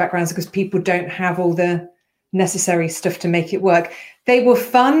 virtual backgrounds, because people don't have all the necessary stuff to make it work. They were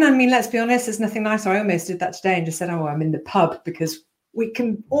fun. I mean, let's be honest, there's nothing nicer. I almost did that today and just said, I'm in the pub, because we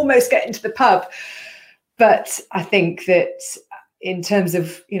can almost get into the pub. But I think that in terms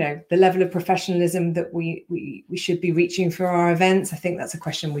of, the level of professionalism that we should be reaching for our events, I think that's a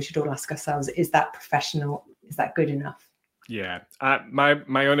question we should all ask ourselves. Is that professional? Is that good enough? Yeah.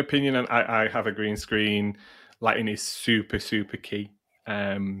 My own opinion, and I have a green screen, lighting is super, super key,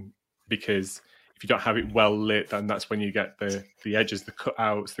 because if you don't have it well lit, then that's when you get the edges, the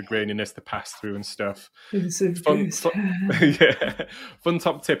cutouts, the graininess, the pass through and stuff. Fun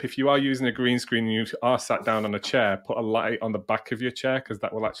top tip: if you are using a green screen and you are sat down on a chair, put a light on the back of your chair, because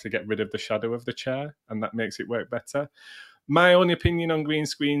that will actually get rid of the shadow of the chair, and that makes it work better. My only opinion on green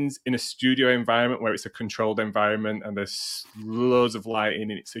screens in a studio environment where it's a controlled environment and there's loads of lighting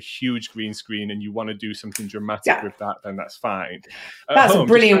and it's a huge green screen and you want to do something dramatic with that, then that's fine. That's a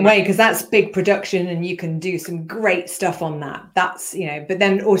brilliant way, because that's big production and you can do some great stuff on that. That's, but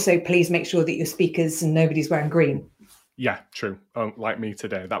then also please make sure that your speakers and nobody's wearing green. Yeah, true. Like me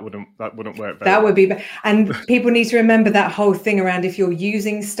today, that wouldn't work. That would be, and people need to remember that whole thing around if you're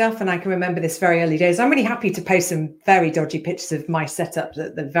using stuff. And I can remember this very early days. I'm really happy to post some very dodgy pictures of my setup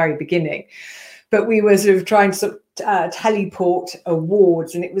at the very beginning. But we were sort of trying to teleport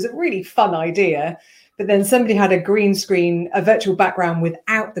awards, and it was a really fun idea. But then somebody had a green screen, a virtual background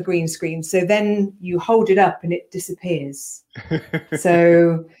without the green screen. So then you hold it up and it disappears.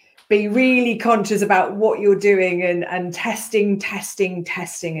 So be really conscious about what you're doing and testing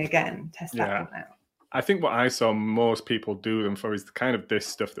again. Test that one out. I think what I saw most people do them for is kind of this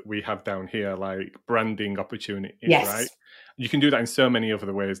stuff that we have down here, like branding opportunities, right? You can do that in so many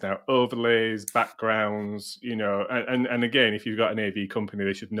other ways now. Overlays, backgrounds, and again, if you've got an AV company,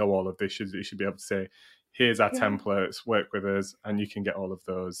 they should know all of this. They should be able to say, Here's our templates, work with us, and you can get all of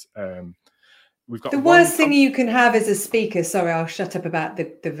those. We've got the worst thing you can have as a speaker. Sorry, I'll shut up about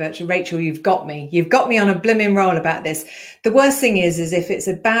the virtual. Rachel, you've got me on a blooming roll about this. The worst thing is if it's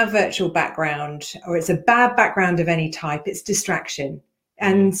a bad virtual background or it's a bad background of any type, it's distraction.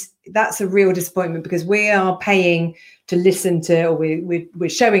 And that's a real disappointment because we are paying to listen to, or we're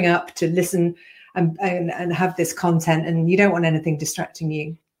showing up to listen and have this content, and you don't want anything distracting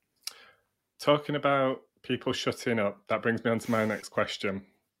you. Talking about people shutting up, that brings me on to my next question.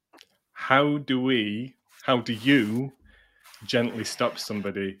 How do you gently stop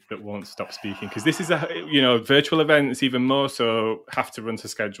somebody that won't stop speaking? Because this is virtual events even more so have to run to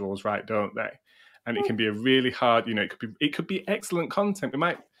schedules, right? Don't they? And it can be a really hard, it could be excellent content. We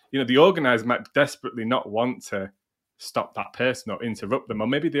might, the organizer might desperately not want to stop that person or interrupt them, or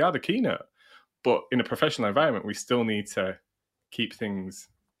maybe they are the keynote. But in a professional environment, we still need to keep things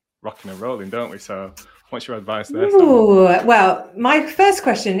rocking and rolling, don't we? So what's your advice there? Ooh, well, my first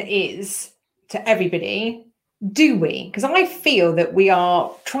question is to everybody, do we? Because I feel that we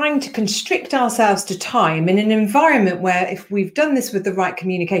are trying to constrict ourselves to time in an environment where if we've done this with the right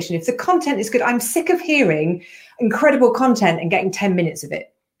communication, if the content is good, I'm sick of hearing incredible content and getting 10 minutes of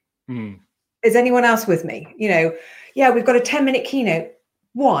it. Is anyone else with me? We've got a 10-minute keynote.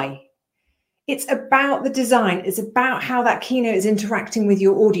 Why? It's about the design. It's about how that keynote is interacting with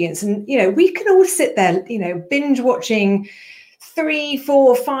your audience. And, we can all sit there, binge watching 3,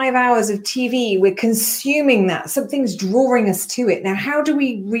 4, 5 hours of TV. We're consuming that. Something's drawing us to it. Now, how do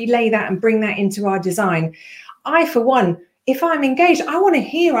we relay that and bring that into our design? I, for one, if I'm engaged, I want to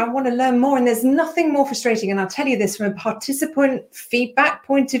hear, I want to learn more. And there's nothing more frustrating. And I'll tell you this from a participant feedback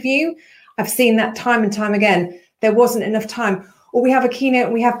point of view. I've seen that time and time again. There wasn't enough time. Or we have a keynote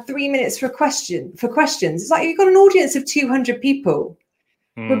and we have 3 minutes for questions. It's like you've got an audience of 200 people.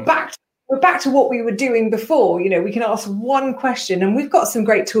 We're back to what we were doing before. We can ask one question, and we've got some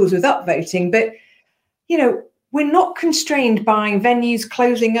great tools with upvoting, but we're not constrained by venues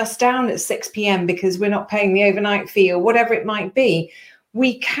closing us down at 6 p.m. because we're not paying the overnight fee or whatever it might be.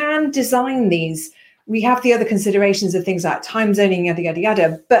 We can design these. We have the other considerations of things like time zoning, yada, yada,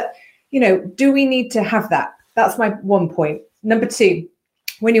 yada. But, do we need to have that? That's my one point. Number 2,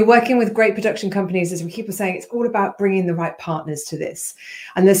 when you're working with great production companies, as we keep on saying, it's all about bringing the right partners to this.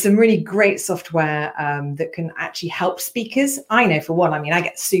 And there's some really great software that can actually help speakers. I know for one, I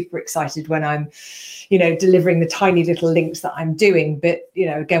get super excited when I'm, delivering the tiny little links that I'm doing. But,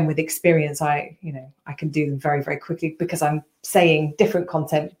 again, with experience, I can do them very, very quickly because I'm saying different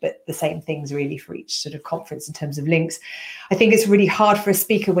content, but the same things really for each sort of conference in terms of links. I think it's really hard for a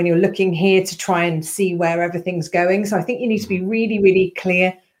speaker when you're looking here to try and see where everything's going. So I think you need to be really, really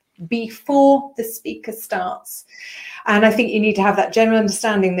clear before the speaker starts. And I think you need to have that general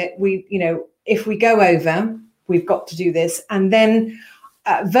understanding that if we go over, we've got to do this. And then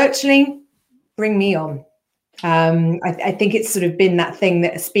virtually bring me on. I think it's sort of been that thing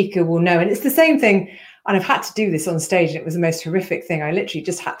that a speaker will know. And it's the same thing. And I've had to do this on stage. And it was the most horrific thing. I literally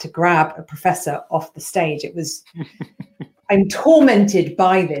just had to grab a professor off the stage. It was, I'm tormented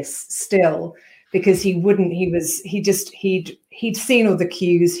by this still because he'd seen all the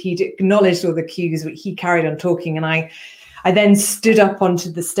cues. He'd acknowledged all the cues, but he carried on talking. And I then stood up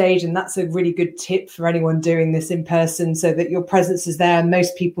onto the stage, and that's a really good tip for anyone doing this in person so that your presence is there.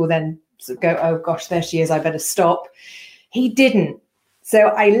 Most people then go, oh gosh, there she is, I better stop. He didn't.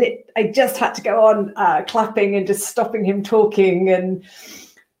 So I just had to go on clapping and just stopping him talking. And,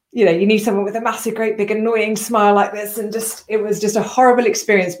 you need someone with a massive, great, big, annoying smile like this. And it was just a horrible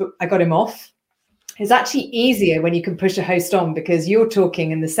experience, but I got him off. It's actually easier when you can push a host on because you're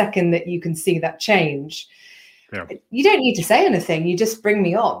talking, and the second that you can see that change, you don't need to say anything. You just bring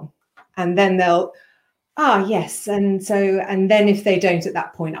me on, and then they'll, yes. And then if they don't at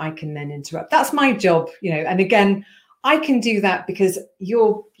that point, I can then interrupt. That's my job, and again, I can do that because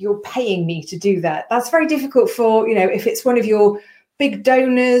you're paying me to do that. That's very difficult for, if it's one of your big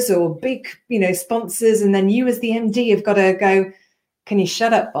donors or big, sponsors, and then you as the MD have got to go, can you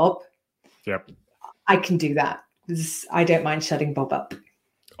shut up, Bob? Yep. I can do that because I don't mind shutting Bob up.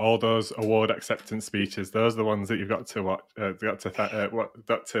 All those award acceptance speeches, those are the ones that you've got to watch. Got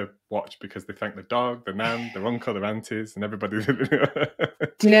to watch because they thank the dog, the nan, their uncle, their aunties, and everybody.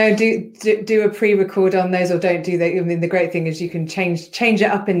 Do a pre-record on those, or don't do that. The great thing is you can change it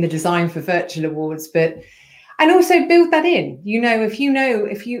up in the design for virtual awards, and also build that in. If you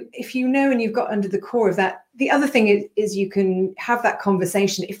know, and you've got under the core of that. The other thing is you can have that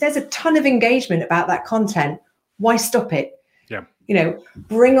conversation. If there's a ton of engagement about that content, why stop it? Yeah.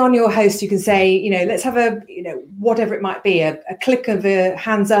 Bring on your host. You can say, let's have a, whatever it might be, a click of a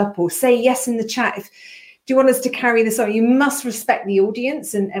hands up, or say yes in the chat. do you want us to carry this on? You must respect the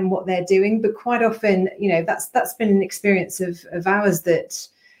audience and what they're doing. But quite often, that's been an experience of ours that,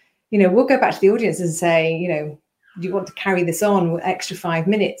 we'll go back to the audience and say, do you want to carry this on extra 5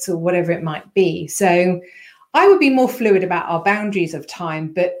 minutes or whatever it might be? So I would be more fluid about our boundaries of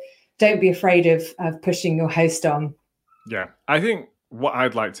time, but don't be afraid of pushing your host on. Yeah, I think what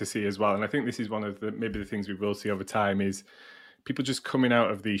I'd like to see as well, and I think this is one of the things we will see over time, is people just coming out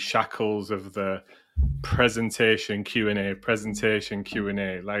of the shackles of the presentation Q&A.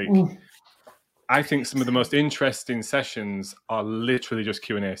 I think some of the most interesting sessions are literally just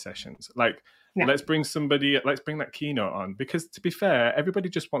Q&A sessions. Let's bring that keynote on, because to be fair, everybody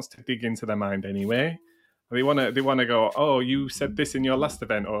just wants to dig into their mind anyway. They want to go, oh, you said this in your last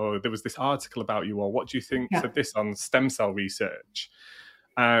event, or there was this article about you, or what do you think said this on stem cell research?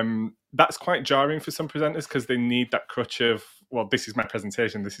 That's quite jarring for some presenters, because they need that crutch of, well, this is my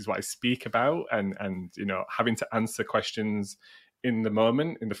presentation, this is what I speak about, and having to answer questions in the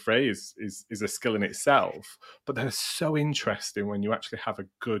moment, in the phrase, is a skill in itself. But they're so interesting when you actually have a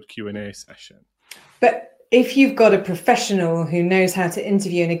good Q&A session. But if you've got a professional who knows how to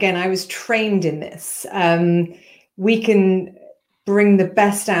interview, and again, I was trained in this, we can bring the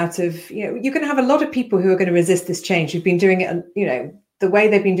best out of, you're going to have a lot of people who are going to resist this change, who've been doing it, the way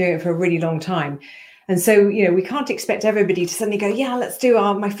they've been doing it for a really long time. And so, we can't expect everybody to suddenly go, yeah, let's do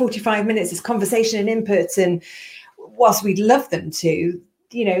my 45 minutes, this conversation and input. And whilst we'd love them to,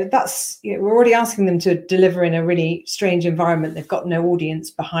 that's, we're already asking them to deliver in a really strange environment. They've got no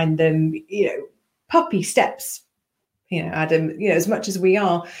audience behind them, puppy steps, Adam, as much as we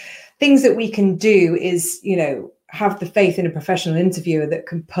are. Things that we can do is, have the faith in a professional interviewer that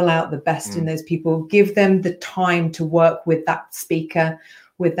can pull out the best in those people, give them the time to work with that speaker,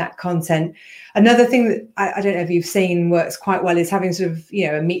 with that content. Another thing that I don't know if you've seen works quite well is having sort of,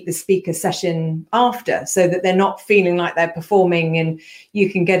 a meet the speaker session after, so that they're not feeling like they're performing, and you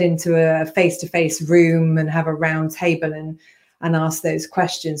can get into a face-to-face room and have a round table and ask those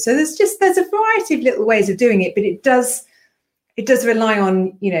questions. So there's a variety of little ways of doing it, but it does rely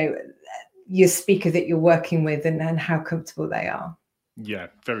on, your speaker that you're working with and how comfortable they are. Yeah,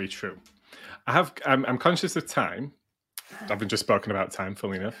 very true. I'm conscious of time. I've been just spoken about time,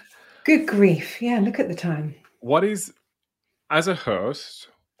 funnily enough. Good grief. Yeah, look at the time. What is, as a host,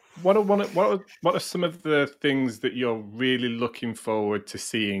 what are some of the things that you're really looking forward to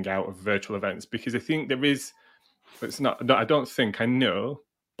seeing out of virtual events? Because I think I know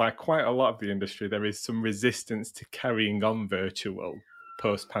by quite a lot of the industry, there is some resistance to carrying on virtual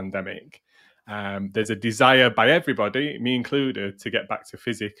post-pandemic. There's a desire by everybody, me included, to get back to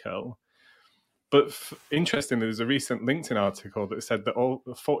physical. But interestingly, there's a recent LinkedIn article that said that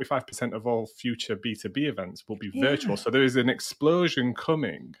 45% of all future B2B events will be virtual. So there is an explosion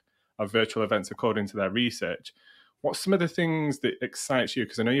coming of virtual events, according to their research. What's some of the things that excites you?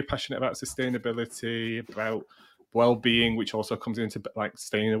 Because I know you're passionate about sustainability, about well-being, which also comes into like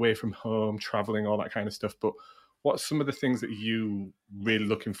staying away from home, traveling, all that kind of stuff. But what's some of the things that you really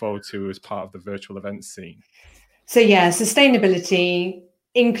looking forward to as part of the virtual event scene? So sustainability,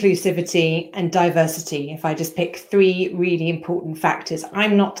 inclusivity and diversity. If I just pick 3 really important factors,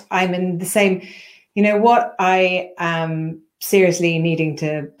 I'm in the same, I am seriously needing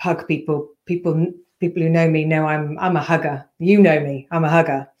to hug people who know me know I'm a hugger. You know me, I'm a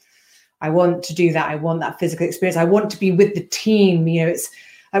hugger. I want to do that. I want that physical experience. I want to be with the team.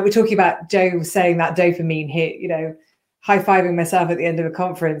 We're talking about Joe saying that dopamine hit, high-fiving myself at the end of a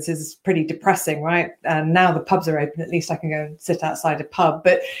conference is pretty depressing, right? And now the pubs are open. At least I can go and sit outside a pub.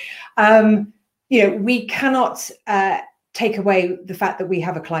 But, we cannot take away the fact that we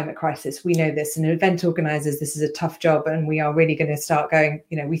have a climate crisis. We know this. And event organizers, this is a tough job. And we are really going to start going,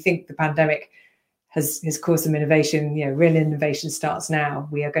 we think the pandemic has caused some innovation. Real innovation starts now.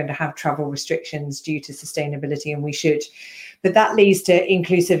 We are going to have travel restrictions due to sustainability, and we should. But that leads to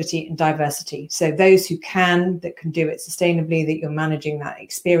inclusivity and diversity. So those that can do it sustainably, that you're managing that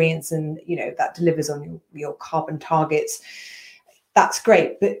experience and, that delivers on your carbon targets. That's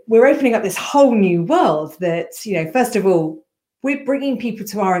great. But we're opening up this whole new world that, first of all, we're bringing people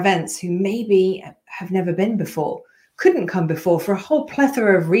to our events who maybe have never been before, couldn't come before for a whole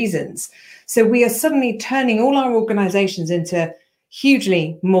plethora of reasons. So we are suddenly turning all our organizations into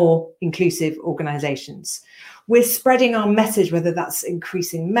hugely more inclusive organizations. We're spreading our message, whether that's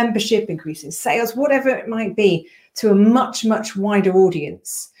increasing membership, increasing sales, whatever it might be, to a much, much wider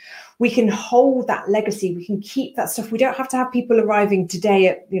audience. We can hold that legacy. We can keep that stuff. We don't have to have people arriving today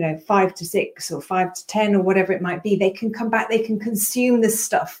at 5 to 6 or 5 to 10 or whatever it might be. They can come back. They can consume this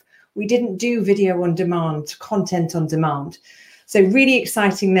stuff. We didn't do video on demand, content on demand. So really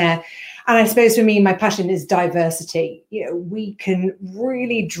exciting there. And I suppose for me, my passion is diversity. We can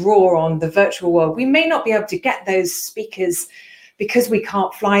really draw on the virtual world. We may not be able to get those speakers because we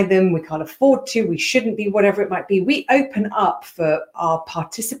can't fly them, we can't afford to, we shouldn't be, whatever it might be. We open up for our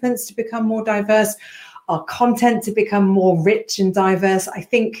participants to become more diverse, our content to become more rich and diverse. I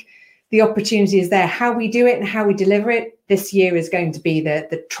think the opportunity is there. How we do it and how we deliver it this year is going to be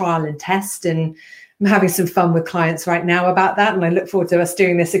the trial and test. And I'm having some fun with clients right now about that. And I look forward to us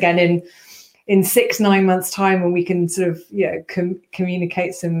doing this again in 6-9 months time, when we can sort of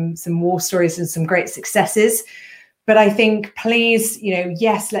communicate some war stories and some great successes. But I think, please,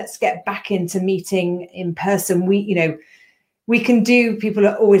 yes, let's get back into meeting in person. We can do, people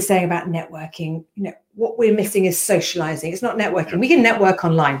are always saying about networking, what we're missing is socializing. It's not networking. We can network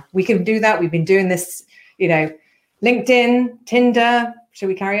online. We can do that. We've been doing this, LinkedIn, Tinder, shall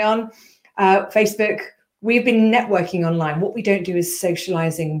we carry on? Facebook, we've been networking online. What we don't do is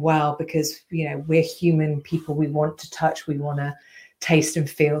socializing well, because, we're human people. We want to touch, we want to taste and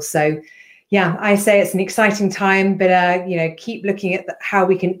feel. So yeah, I say it's an exciting time, but, keep looking at how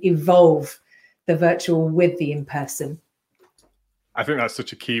we can evolve the virtual with the in-person. I think that's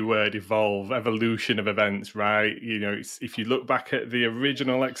such a key word, evolve, evolution of events, right? If you look back at the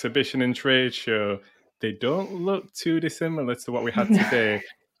original exhibition and trade show, they don't look too dissimilar to what we had today.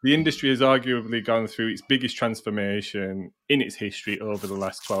 The industry has arguably gone through its biggest transformation in its history over the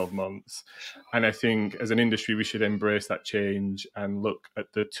last 12 months. And I think as an industry, we should embrace that change and look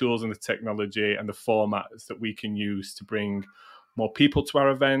at the tools and the technology and the formats that we can use to bring more people to our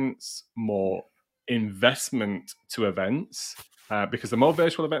events, more investment to events. Because the more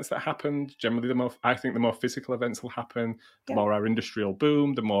virtual events that happen, generally the more physical events will happen, the more our industry will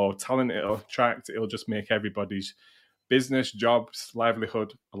boom, the more talent it'll attract. It'll just make everybody's business, jobs,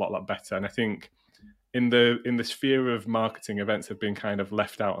 livelihood a lot better. And I think in the sphere of marketing, events have been kind of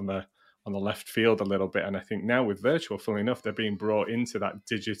left out on the left field a little bit. And I think now with virtual, funnily enough, they're being brought into that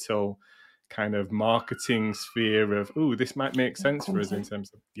digital kind of marketing sphere of, this might make sense for us in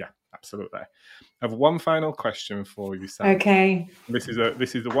terms of, absolutely. I have one final question for you, Sam. Okay. This is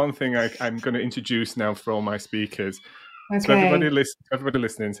the one thing I'm going to introduce now for all my speakers. Okay. So everybody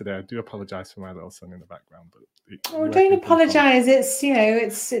listening today, I do apologise for my little son in the background, but don't apologise. It's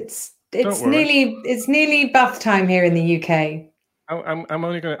nearly bath time here in the UK. I'm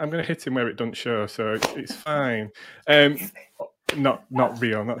going to hit him where it doesn't show, so it's fine. Not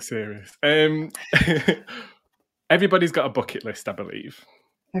real, not serious. Everybody's got a bucket list, I believe.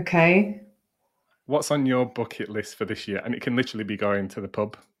 Okay. What's on your bucket list for this year? And it can literally be going to the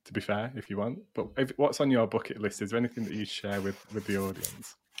pub, to be fair, if you want. But what's on your bucket list? Is there anything that you share with the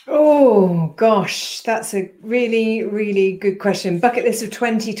audience? Oh, gosh, that's a really, really good question. Bucket list of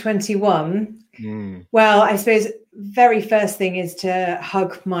 2021. Well, I suppose very first thing is to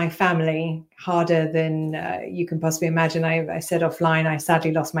hug my family harder than you can possibly imagine. I said offline, I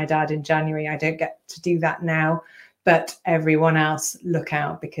sadly lost my dad in January. I don't get to do that now. But everyone else, look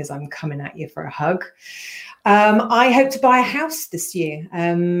out, because I'm coming at you for a hug. I hope to buy a house this year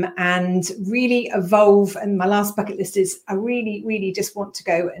and really evolve. And my last bucket list is I really, really just want to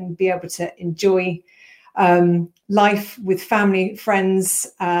go and be able to enjoy life with family, friends,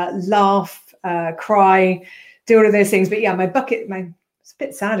 laugh, cry, do all of those things. But yeah, it's a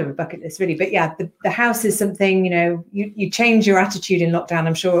bit sad of a bucket list, really. But yeah, the house is something, you change your attitude in lockdown.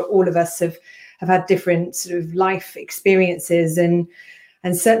 I'm sure all of us have had different sort of life experiences. And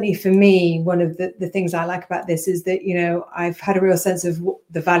certainly for me, one of the things I like about this is that, I've had a real sense of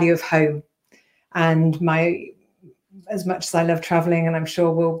the value of home. And as much as I love traveling, and I'm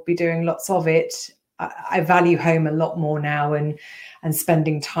sure we'll be doing lots of it, I value home a lot more now and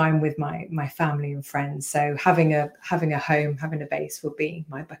spending time with my family and friends. So having a home, having a base will be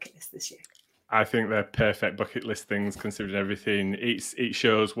my bucket list this year. I think they're perfect bucket list things, considering everything. It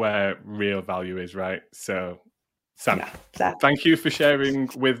shows where real value is, right? So, Sam, thank you for sharing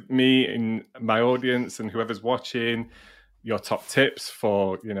with me and my audience and whoever's watching your top tips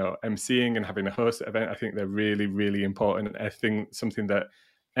for, emceeing and having a host event. I think they're really, really important. I think something that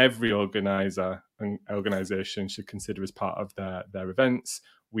every organizer and organization should consider as part of their events.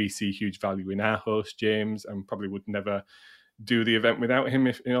 We see huge value in our host, James, and probably would never do the event without him,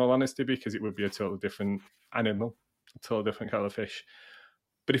 if in all honesty, because it would be a totally different animal, a totally different kettle of fish.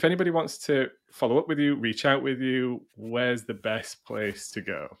 But if anybody wants to follow up with you, reach out with you, where's the best place to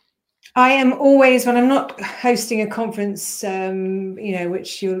go? I am always, when I'm not hosting a conference,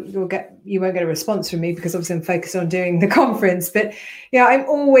 which you won't get a response from me because obviously I'm focused on doing the conference. But yeah, I'm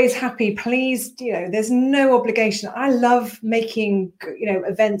always happy. Please, there's no obligation. I love making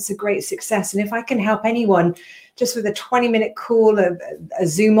events a great success, and if I can help anyone, just with a 20-minute call, a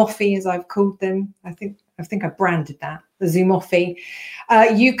Zoom-offie, as I've called them, I think I've branded that, the Zoom-offie.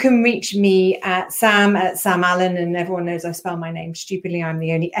 You can reach me at Sam Allen, and everyone knows I spell my name stupidly. I'm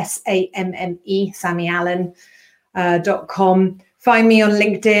the only SAMME, SammyAllen.com. Find me on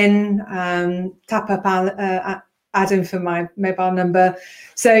LinkedIn, tap up Adam for my mobile number.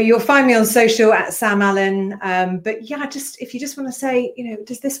 So you'll find me on social at Sam Allen. But yeah, if you just want to say,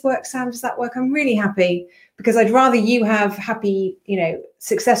 does this work, Sam? Does that work? I'm really happy, because I'd rather you have happy,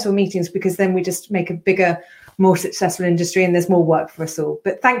 successful meetings, because then we just make a bigger, more successful industry, and there's more work for us all.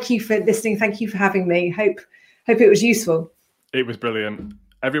 But thank you for listening. Thank you for having me. Hope it was useful. It was brilliant.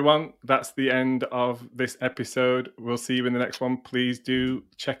 Everyone, that's the end of this episode. We'll see you in the next one. Please do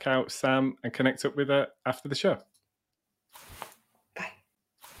check out Sam and connect up with her after the show.